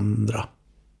glädjer andra.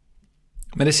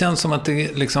 Men det känns som att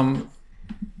det liksom...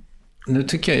 Nu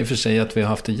tycker jag i och för sig att vi har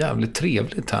haft det jävligt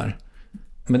trevligt här.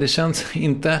 Men det känns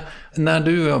inte... När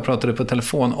du och jag pratade på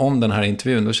telefon om den här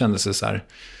intervjun, då kändes det så här...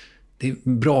 Det är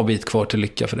en bra bit kvar till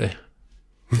lycka för dig.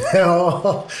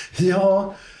 Ja,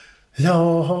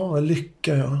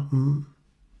 lycka, ja. Mm.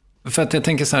 För att jag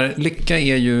tänker så här, lycka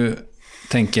är ju,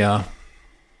 tänker jag,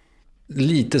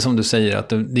 lite som du säger, att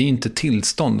det är ju inte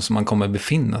tillstånd som man kommer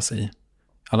befinna sig i. I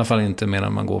alla fall inte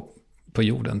medan man går på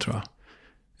jorden, tror jag.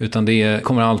 Utan det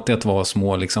kommer alltid att vara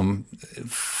små liksom,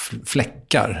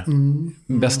 fläckar.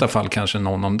 I bästa fall kanske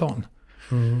någon om dagen.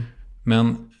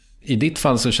 Men i ditt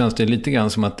fall så känns det lite grann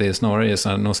som att det snarare är så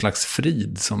här någon slags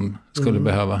frid som skulle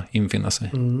behöva infinna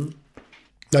sig.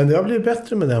 Nej, det har blivit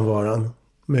bättre med den varan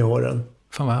med åren.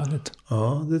 Fan vad härligt.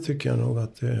 Ja, det tycker jag nog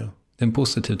att det är. Det är en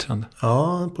positiv trend.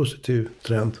 Ja, en positiv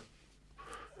trend.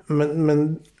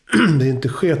 Men det är inte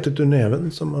sketet ur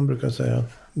näven som man brukar säga.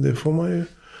 Det får man ju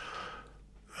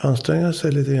anstränga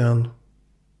sig lite grann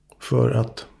för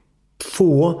att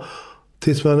få,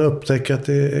 tills man upptäcker att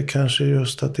det är kanske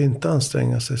just att inte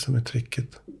anstränga sig som är tricket.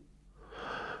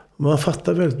 Man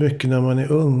fattar väldigt mycket när man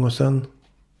är ung och sen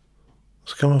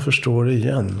så kan man förstå det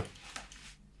igen.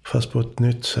 Fast på ett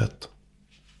nytt sätt.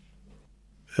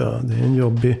 Ja, det är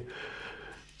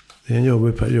en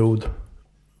jobbig period.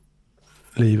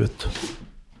 Livet.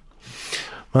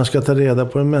 Man ska ta reda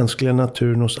på den mänskliga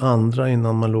naturen hos andra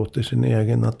innan man låter sin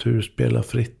egen natur spela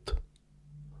fritt.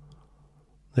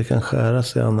 Det kan skära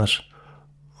sig annars.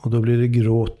 Och då blir det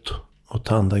gråt och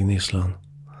tandagnisslan.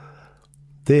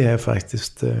 Det är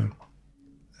faktiskt,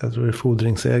 jag tror det är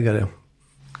fordringsägare.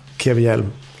 Kevin Hjelm.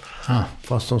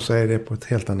 Fast de säger det på ett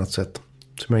helt annat sätt.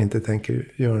 Som jag inte tänker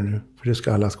göra nu. För det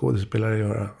ska alla skådespelare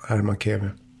göra. Herman Kevin.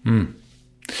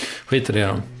 Skit i det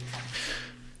då.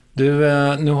 Du,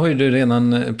 nu har ju du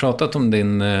redan pratat om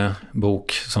din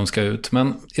bok som ska ut.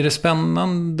 Men är det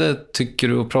spännande, tycker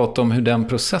du, att prata om hur den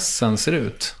processen ser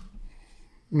ut?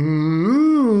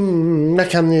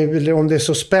 Jag kan ju, om det är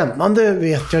så spännande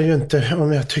vet jag ju inte.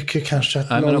 Om jag tycker kanske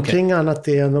att någonting annat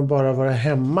är än att bara vara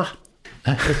hemma.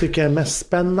 Jag tycker jag är mest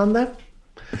spännande.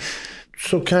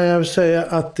 Så kan jag säga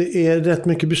att det är rätt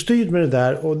mycket bestyrt med det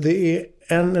där. Och det är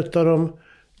en av de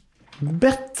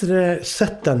bättre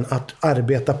sätten att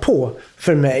arbeta på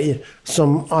för mig.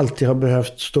 Som alltid har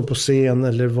behövt stå på scen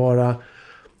eller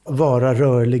vara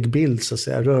rörlig bild, så att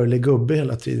säga. Rörlig gubbe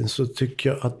hela tiden. Så tycker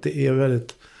jag att det är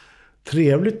väldigt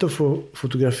trevligt att få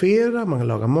fotografera. Man kan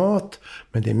laga mat.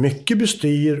 Men det är mycket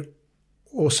bestyr.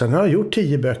 Och sen har jag gjort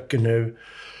 10 böcker nu.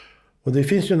 Och det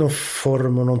finns ju någon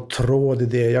form och någon tråd i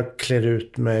det. Jag klär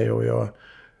ut mig och jag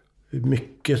är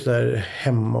mycket så där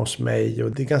hemma hos mig.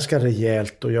 Och det är ganska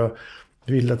rejält och jag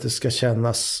vill att det ska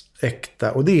kännas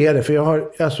äkta. Och det är det, för jag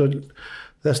har, alltså,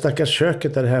 det stackars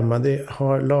köket där hemma, det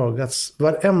har lagats,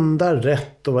 varenda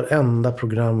rätt och varenda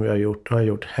program jag har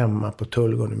gjort hemma på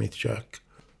Tullgården i mitt kök.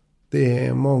 Det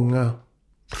är många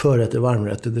förrätter,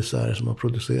 varmrätter, desserter som har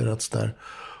producerats där.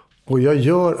 Och jag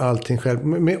gör allting själv.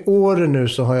 Med åren nu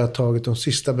så har jag tagit de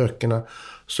sista böckerna,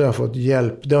 så jag har fått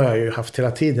hjälp. Det har jag ju haft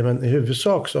hela tiden, men i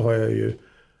huvudsak så har jag ju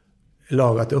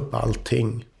lagat upp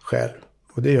allting själv.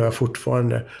 Och det gör jag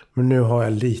fortfarande. Men nu har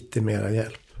jag lite mera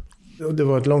hjälp. Och det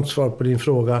var ett långt svar på din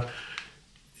fråga.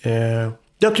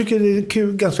 Jag tycker det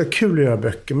är ganska kul att göra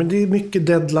böcker. Men det är mycket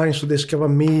deadlines och det ska vara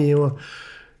med. Och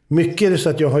mycket är det så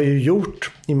att jag har ju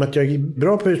gjort, i och med att jag är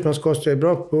bra på husmanskost, jag är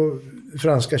bra på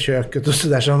franska köket och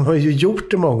sådär, så har man ju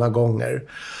gjort det många gånger.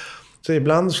 Så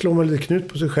ibland slår man lite knut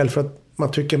på sig själv för att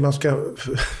man tycker man ska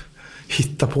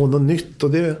hitta på något nytt.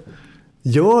 Och det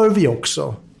gör vi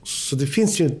också. Så det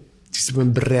finns ju liksom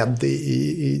en bredd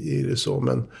i det så.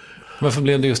 Men varför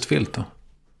blev det just vilt då?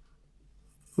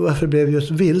 Varför blev det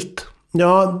just vilt?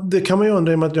 Ja, det kan man ju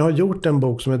undra i och med att jag har gjort en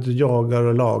bok som heter Jagar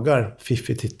och lagar,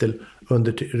 fiffig titel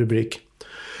under rubrik.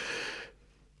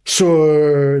 Så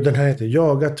den här heter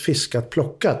Jagat, fiskat,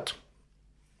 plockat.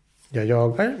 Jag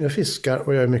jagar, jag fiskar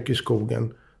och jag är mycket i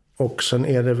skogen. Och sen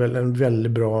är det väl en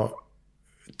väldigt bra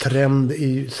trend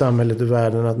i samhället och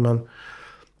världen att man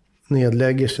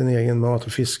nedlägger sin egen mat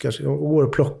och fiskar och går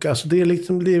och plockar. Alltså det är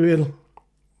liksom, det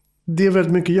är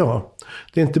väldigt mycket jag.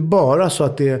 Det är inte bara så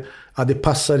att det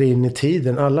passar in i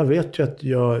tiden. Alla vet ju att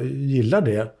jag gillar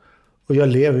det. Och jag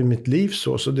lever mitt liv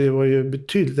så det var ju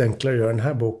betydligt enklare att göra den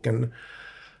här boken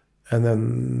än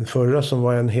den förra som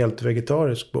var en helt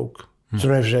vegetarisk bok. Så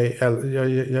i och för sig,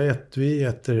 vi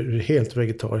äter helt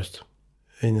vegetariskt.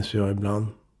 Ines och jag ibland.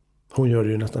 Hon gör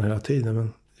det ju nästan hela tiden,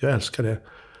 men jag älskar det.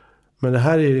 Men det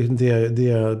här är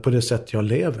det på det sätt jag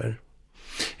lever.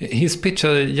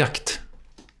 Hisspitcha jakt.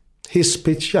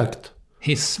 Hisspitcha jakt?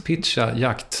 Hisspitcha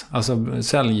jakt. Alltså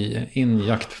sälj in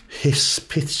jakt.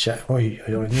 Hisspitcha. Oj,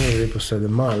 nu är vi på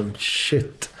Södermalm.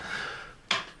 Shit.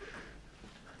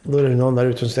 Då är det någon där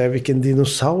ute som säger vilken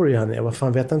dinosaurie han är. Vad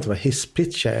fan, vet jag inte vad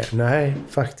hisspitcha är? Nej,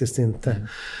 faktiskt inte.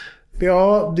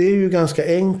 Ja, det är ju ganska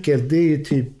enkelt. Det är ju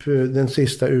typ den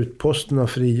sista utposten av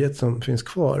frihet som finns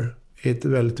kvar. I ett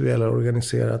väldigt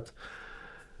välorganiserat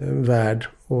värld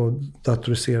och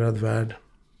datoriserad värld.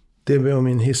 Det var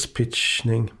min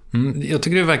hisspitchning. Jag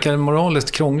tycker det verkar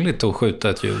moraliskt krångligt att skjuta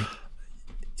ett djur.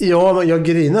 Ja, jag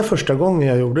grinade första gången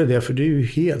jag gjorde det. För det är ju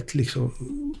helt liksom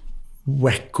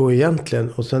wacko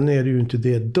egentligen. Och sen är det ju inte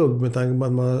det dugg med tanke på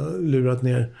att man har lurat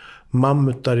ner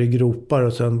mammutar i gropar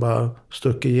och sen bara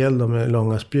stuckit ihjäl dem med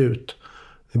långa spjut.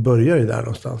 Det börjar ju där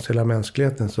någonstans, hela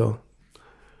mänskligheten, så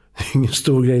det är ingen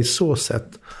stor grej så sett.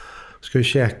 Ska ju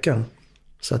käka.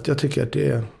 Så att jag tycker att det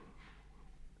är...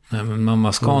 Nej, men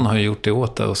Mamma Scan har ju gjort det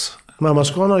åt oss. Mamma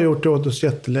Scan har gjort det åt oss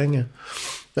jättelänge.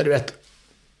 Men du vet,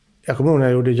 jag kommer ihåg när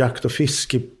jag gjorde jakt- och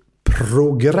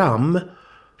fiskeprogram.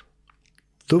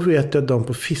 Då vet jag att de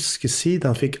på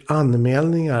fiskesidan fick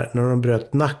anmälningar när de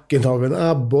bröt nacken av en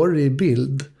abborre i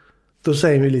bild. Då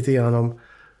säger vi lite grann om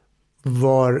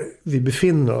var vi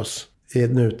befinner oss i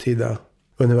ett nutida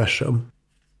universum.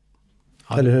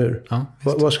 Ja. Eller hur? Ja,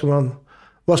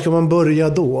 var ska man börja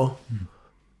då?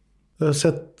 Jag har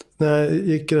sett när jag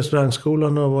gick i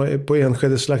restaurangskolan och var på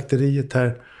Enskede slakteriet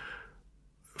här.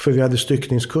 För vi hade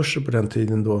styckningskurser på den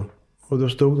tiden då. Och då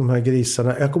stod de här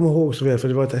grisarna. Jag kommer ihåg så väl, för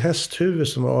det var ett hästhuvud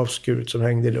som var avskuret som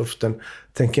hängde i luften.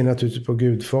 Tänker naturligtvis på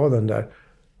Gudfadern där.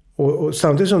 Och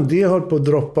samtidigt som det höll på att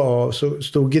droppa av så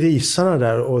stod grisarna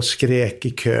där och skrek i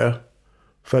kö.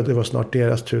 För att det var snart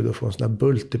deras tur att få en sån här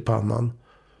bult i pannan.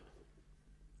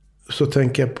 Så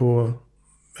tänker jag på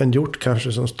en hjort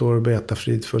kanske som står och betar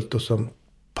fridfullt och som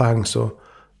pang så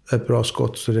ett bra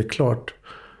skott så det är klart.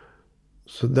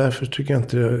 Så därför tycker jag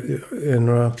inte det är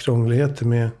några krångligheter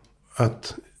med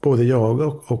att både jaga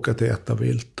och att äta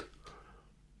vilt.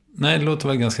 Nej, det låter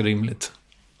väl ganska rimligt.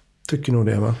 Tycker nog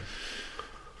det, va?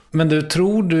 Men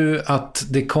tror du att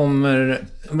det kommer...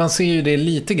 Man ser ju det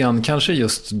lite grann, kanske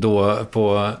just då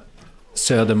på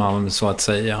Södermalm så att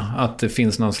säga. Att det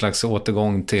finns någon slags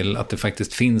återgång till att det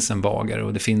faktiskt finns en bagare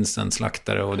och det finns en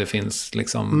slaktare och det finns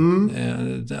liksom...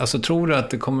 alltså tror du att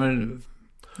det kommer...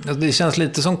 Alltså, det känns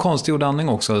lite som konstgjord andning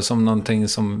också, som någonting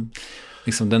som...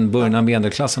 liksom den början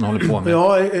medelklassen håller på med.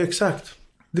 Ja, exakt.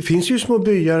 Det finns ju små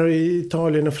byar i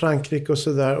Italien och Frankrike och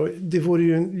sådär. Och det vore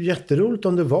ju jätteroligt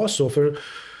om det var så. För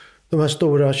de här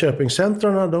stora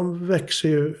köpingcentrarna, de växer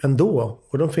ju ändå.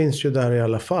 Och de finns ju där i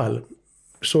alla fall.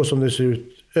 Så som det ser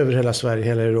ut över hela Sverige,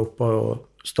 hela Europa och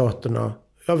staterna.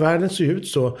 Ja, världen ser ut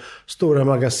så. Stora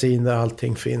magasin där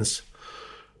allting finns.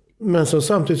 Men så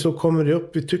samtidigt så kommer det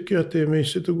upp. Vi tycker att det är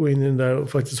mysigt att gå in i den där och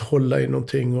faktiskt hålla i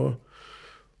någonting och...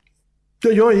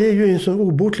 Jag är ju en sån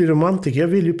obotlig romantiker. Jag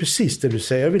vill ju precis det du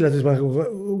säger. Jag vill att man ska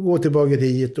gå till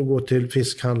bageriet och gå till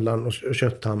fiskhandlaren och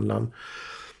kötthandlaren.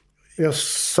 Jag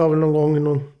sa väl någon gång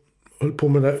någon höll på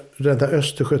med att rädda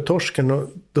Östersjötorsken och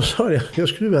då sa jag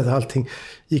skulle vilja att allting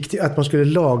gick till att man skulle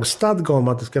lagstadga om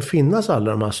att det ska finnas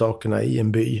alla de här sakerna i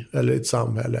en by eller ett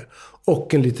samhälle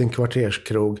och en liten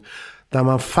kvarterskrog där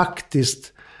man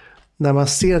faktiskt, när man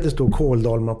ser att det står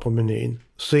kåldolmar på menyn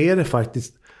så är det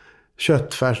faktiskt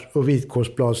köttfärs och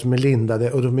vitkålsblad som är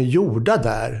lindade och de är gjorda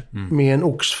där med en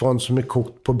oxfond som är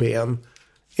kokt på ben.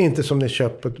 Inte som det är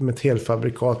köpt med ett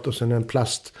helfabrikat och sen en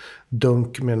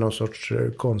plastdunk med någon sorts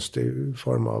konstig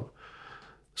form av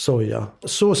soja.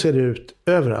 Så ser det ut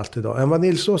överallt idag. En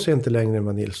vaniljsås är inte längre en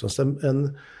vaniljsås.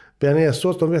 En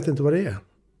bearnaisesås, de vet inte vad det är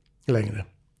längre.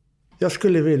 Jag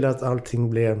skulle vilja att allting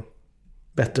blev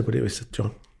bättre på det viset, ja.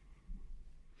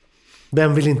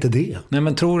 Vem vill inte det? Nej,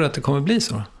 men tror du att det kommer bli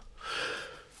så?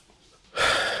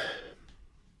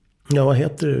 Ja, vad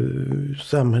heter det?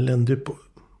 Samhällen du på...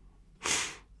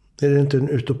 Är det inte en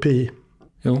utopi?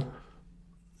 Jo.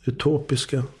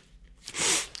 Utopiska.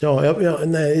 Ja,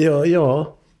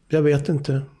 jag vet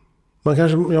inte. Man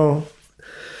kanske, ja...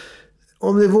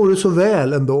 Om det vore så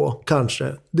väl ändå,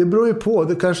 kanske. Det beror ju på.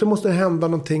 Det kanske måste hända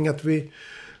någonting att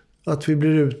vi blir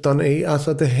utan...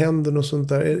 Alltså att det händer något sånt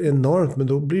där enormt. Men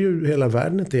då blir ju hela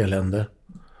världen ett elände.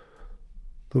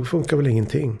 Då funkar väl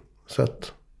ingenting. Så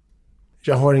att...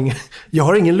 Jag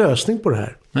har ingen lösning på det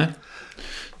här. Nej.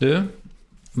 Du,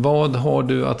 vad har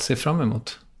du att se fram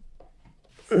emot?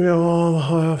 Ja,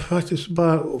 har jag faktiskt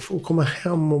bara få komma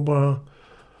hem och bara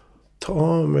ta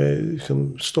av mig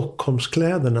liksom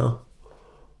Stockholmskläderna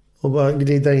och bara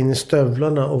glida in i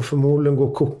stövlarna och förmodligen gå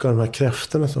och koka de här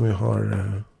kräftorna som jag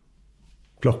har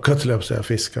plockat, skulle jag säga,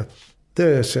 fiskat.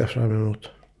 Det ser jag fram emot.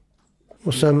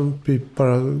 Och sen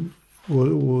bara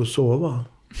gå och sova.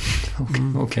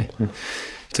 Okej.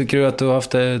 Tycker du att du har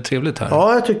haft det trevligt här?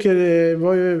 Ja, jag tycker det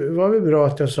var ju bra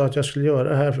att jag sa att jag skulle göra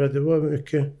det här, för att det var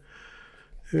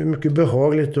mycket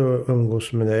behagligt att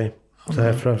umgås med dig så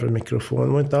här framför mikrofonen.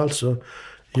 Det var inte alls så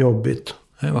jobbigt.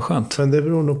 Det var skönt. Men det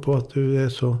beror nog på att du är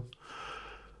så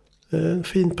en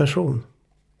fin person.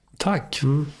 Tack.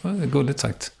 Gulligt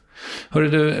sagt. Hörru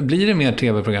du, blir det mer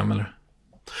tv-program eller?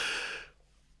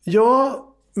 Ja,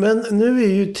 men nu är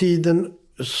ju tiden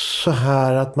så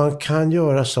här att man kan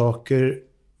göra saker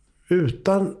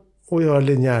utan att göra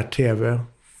linjär tv.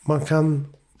 Man kan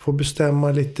få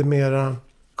bestämma lite mera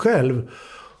själv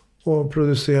och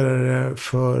producera det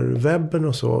för webben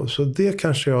och så. Så det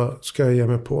kanske jag ska ge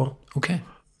mig på. Okej.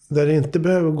 Där det inte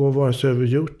behöver gå vare sig över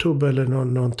YouTube eller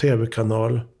någon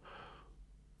tv-kanal.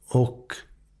 Och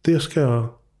det ska jag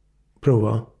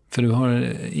prova. För du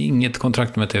har inget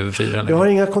kontrakt med TV4 eller? Jag har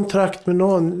inga kontrakt med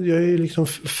någon. Jag är liksom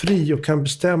fri och kan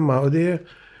bestämma. Och det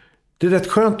är rätt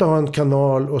skönt att ha en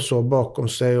kanal och så bakom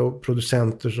sig och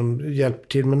producenter som hjälper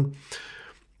till. Men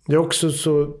det är också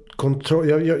så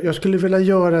jag skulle vilja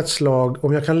göra ett slag,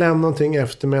 om jag kan lämna någonting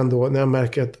efter mig ändå, när jag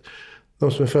märker att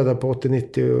de som är födda på 80,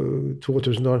 90 och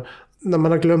 2000 år, när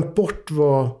man har glömt bort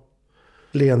vad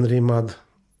lenrimmad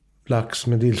lax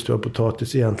med dillstöd och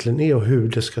potatis egentligen är och hur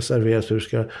det ska serveras.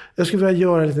 Jag skulle vilja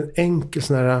göra en liten enkel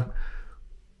sån här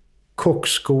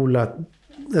kockskola,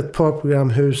 ett par program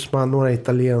husman, några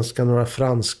italienska, några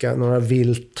franska, några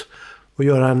vilt, och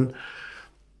göra en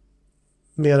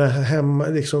mera hemma,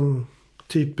 liksom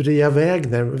typ Ria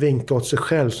Wägner, vinka åt sig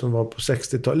själv som var på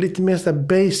 60-talet. Lite mer sådär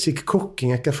basic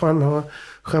cooking. Jag kan fan ha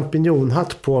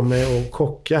champinjonhatt på mig och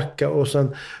kockjacka och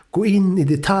sen gå in i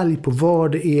detalj på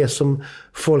vad det är som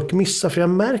folk missar. För jag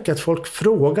märker att folk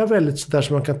frågar väldigt sådär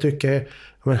som man kan tycka,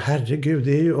 men herregud,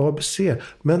 det är ju ABC.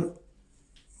 Men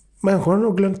människor har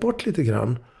nog glömt bort lite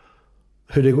grann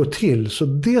hur det går till. Så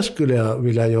det skulle jag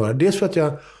vilja göra. Dels för att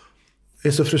jag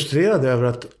är så frustrerad över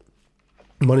att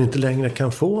man inte längre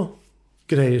kan få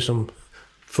grejer som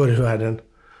förr i världen.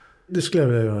 Det skulle jag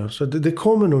vilja göra. Så det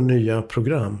kommer nog nya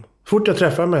program. Fort jag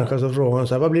träffar en människa så frågar han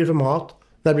så här, vad blir det för mat?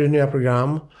 När blir det nya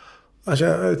program? Alltså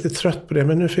jag är lite trött på det,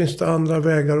 men nu finns det andra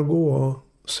vägar att gå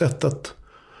och sätt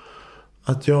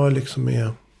att jag liksom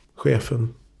är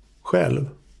chefen själv.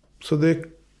 Så det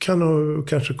kan nog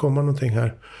kanske komma någonting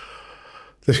här.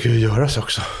 Det ska ju göras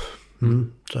också.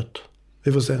 Så att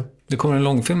vi får se. Det kommer en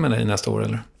långfilm med dig nästa år,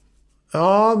 eller?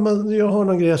 Ja, men jag har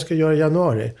någon grej jag ska göra i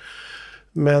januari.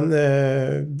 Men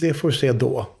det får vi se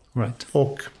då. Right.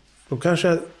 Och då kanske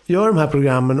jag gör de här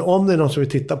programmen. Om det är någon som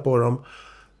vill titta på dem,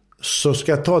 så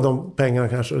ska jag ta de pengarna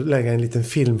kanske och lägga i en liten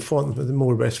filmfond,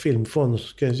 Morbergs filmfond, och så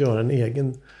ska jag göra en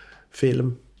egen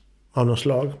film av något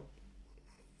slag.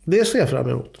 Det ser jag fram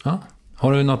emot. Ja.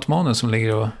 Har du något manus som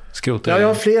ligger och skrotar? Ja, jag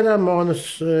har flera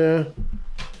manus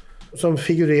som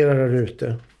figurerar där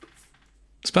ute.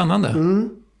 Spännande.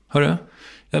 Hörru,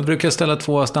 jag brukar ställa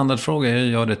 2 standardfrågor. Jag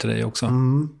gör det till dig också.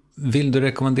 Vill du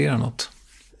rekommendera något?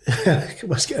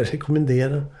 Vad ska jag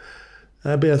rekommendera?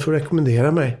 Jag ber att få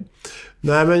rekommendera mig.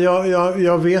 Nej, men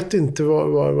jag vet inte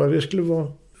vad det skulle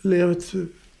vara. Leva ett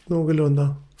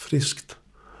någorlunda friskt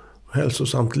och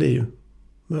hälsosamt liv.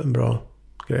 En bra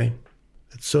grej.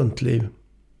 Ett sunt liv.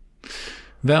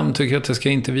 Vem tycker att jag ska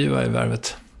intervjua i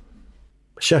Värvet?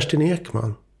 Kerstin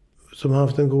Ekman. Som har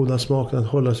haft den goda smaken att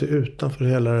hålla sig utanför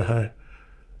hela det här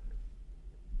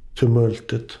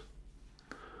tumultet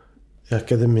i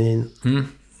akademin.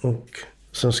 Och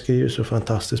som skriver så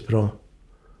fantastiskt bra.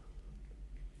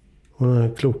 Hon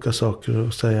har kloka saker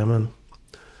att säga, men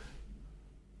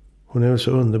hon är väl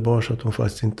så underbar så att hon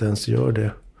faktiskt inte ens gör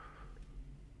det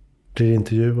blir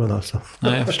intervjuad alltså.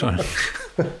 Nej, jag förstår.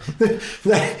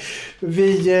 Nej,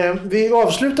 vi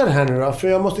avslutar det här nu då, för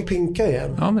jag måste pinka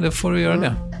igen. Ja, men det får du göra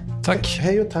det. Tack.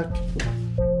 Hej och tack.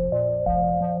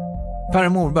 Per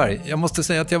Morberg, jag måste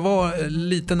säga att jag var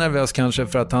lite nervös kanske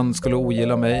för att han skulle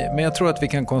ogilla mig, men jag tror att vi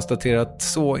kan konstatera att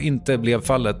så inte blev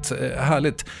fallet.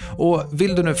 Härligt. Och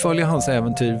vill du nu följa hans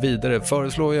äventyr vidare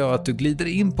föreslår jag att du glider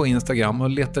in på Instagram och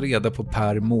letar reda på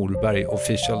Per Morberg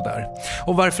official där.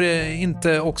 Och varför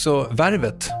inte också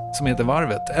Värvet som heter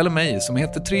Varvet, eller mig som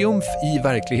heter Triumf i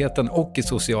verkligheten och i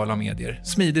sociala medier.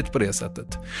 Smidigt på det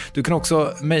sättet. Du kan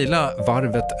också mejla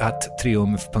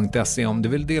varvet@triumf.se om du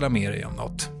vill dela med dig om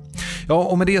något. Ja,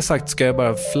 och med det sagt ska jag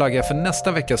bara flagga för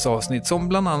nästa veckas avsnitt som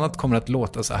bland annat kommer att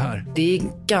låta så här. Det är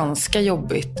ganska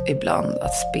jobbigt ibland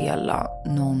att spela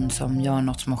någon som gör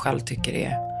något som man själv tycker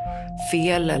är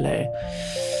fel eller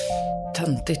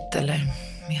töntigt eller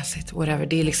mesigt, whatever.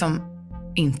 Det är liksom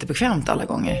inte bekvämt alla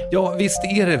gånger. Ja, visst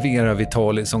är det Vera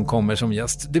Vitali som kommer som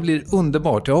gäst. Det blir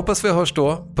underbart. Jag hoppas vi hörs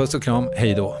då. Puss och kram.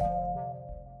 Hej då.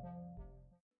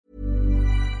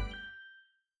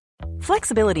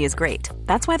 Flexibility is great.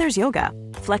 That's why there's yoga.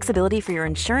 Flexibility for your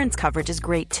insurance coverage is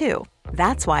great too.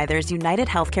 That's why there's United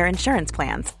Healthcare Insurance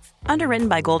Plans. Underwritten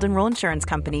by Golden Rule Insurance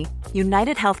Company,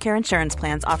 United Healthcare Insurance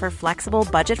Plans offer flexible,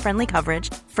 budget-friendly coverage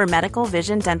for medical,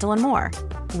 vision, dental, and more.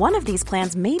 One of these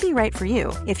plans may be right for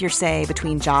you if you're, say,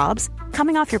 between jobs,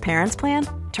 coming off your parents' plan,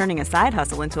 turning a side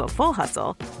hustle into a full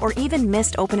hustle, or even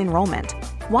missed open enrollment.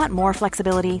 Want more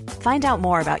flexibility? Find out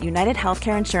more about United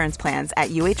Healthcare Insurance Plans at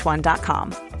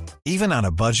uh1.com. Even on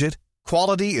a budget,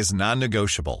 quality is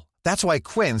non-negotiable. That's why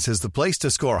Quince is the place to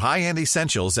score high-end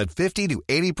essentials at 50 to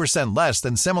 80% less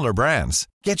than similar brands.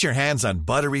 Get your hands on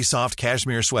buttery soft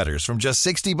cashmere sweaters from just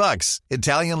 $60,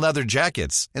 Italian leather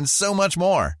jackets, and so much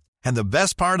more. And the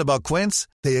best part about Quince,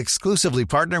 they exclusively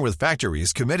partner with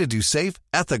factories committed to safe,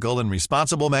 ethical, and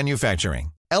responsible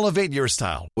manufacturing. Elevate your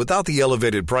style without the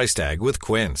elevated price tag with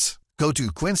Quince. Go to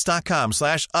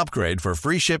quince.com/upgrade for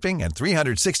free shipping and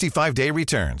 365-day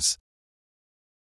returns.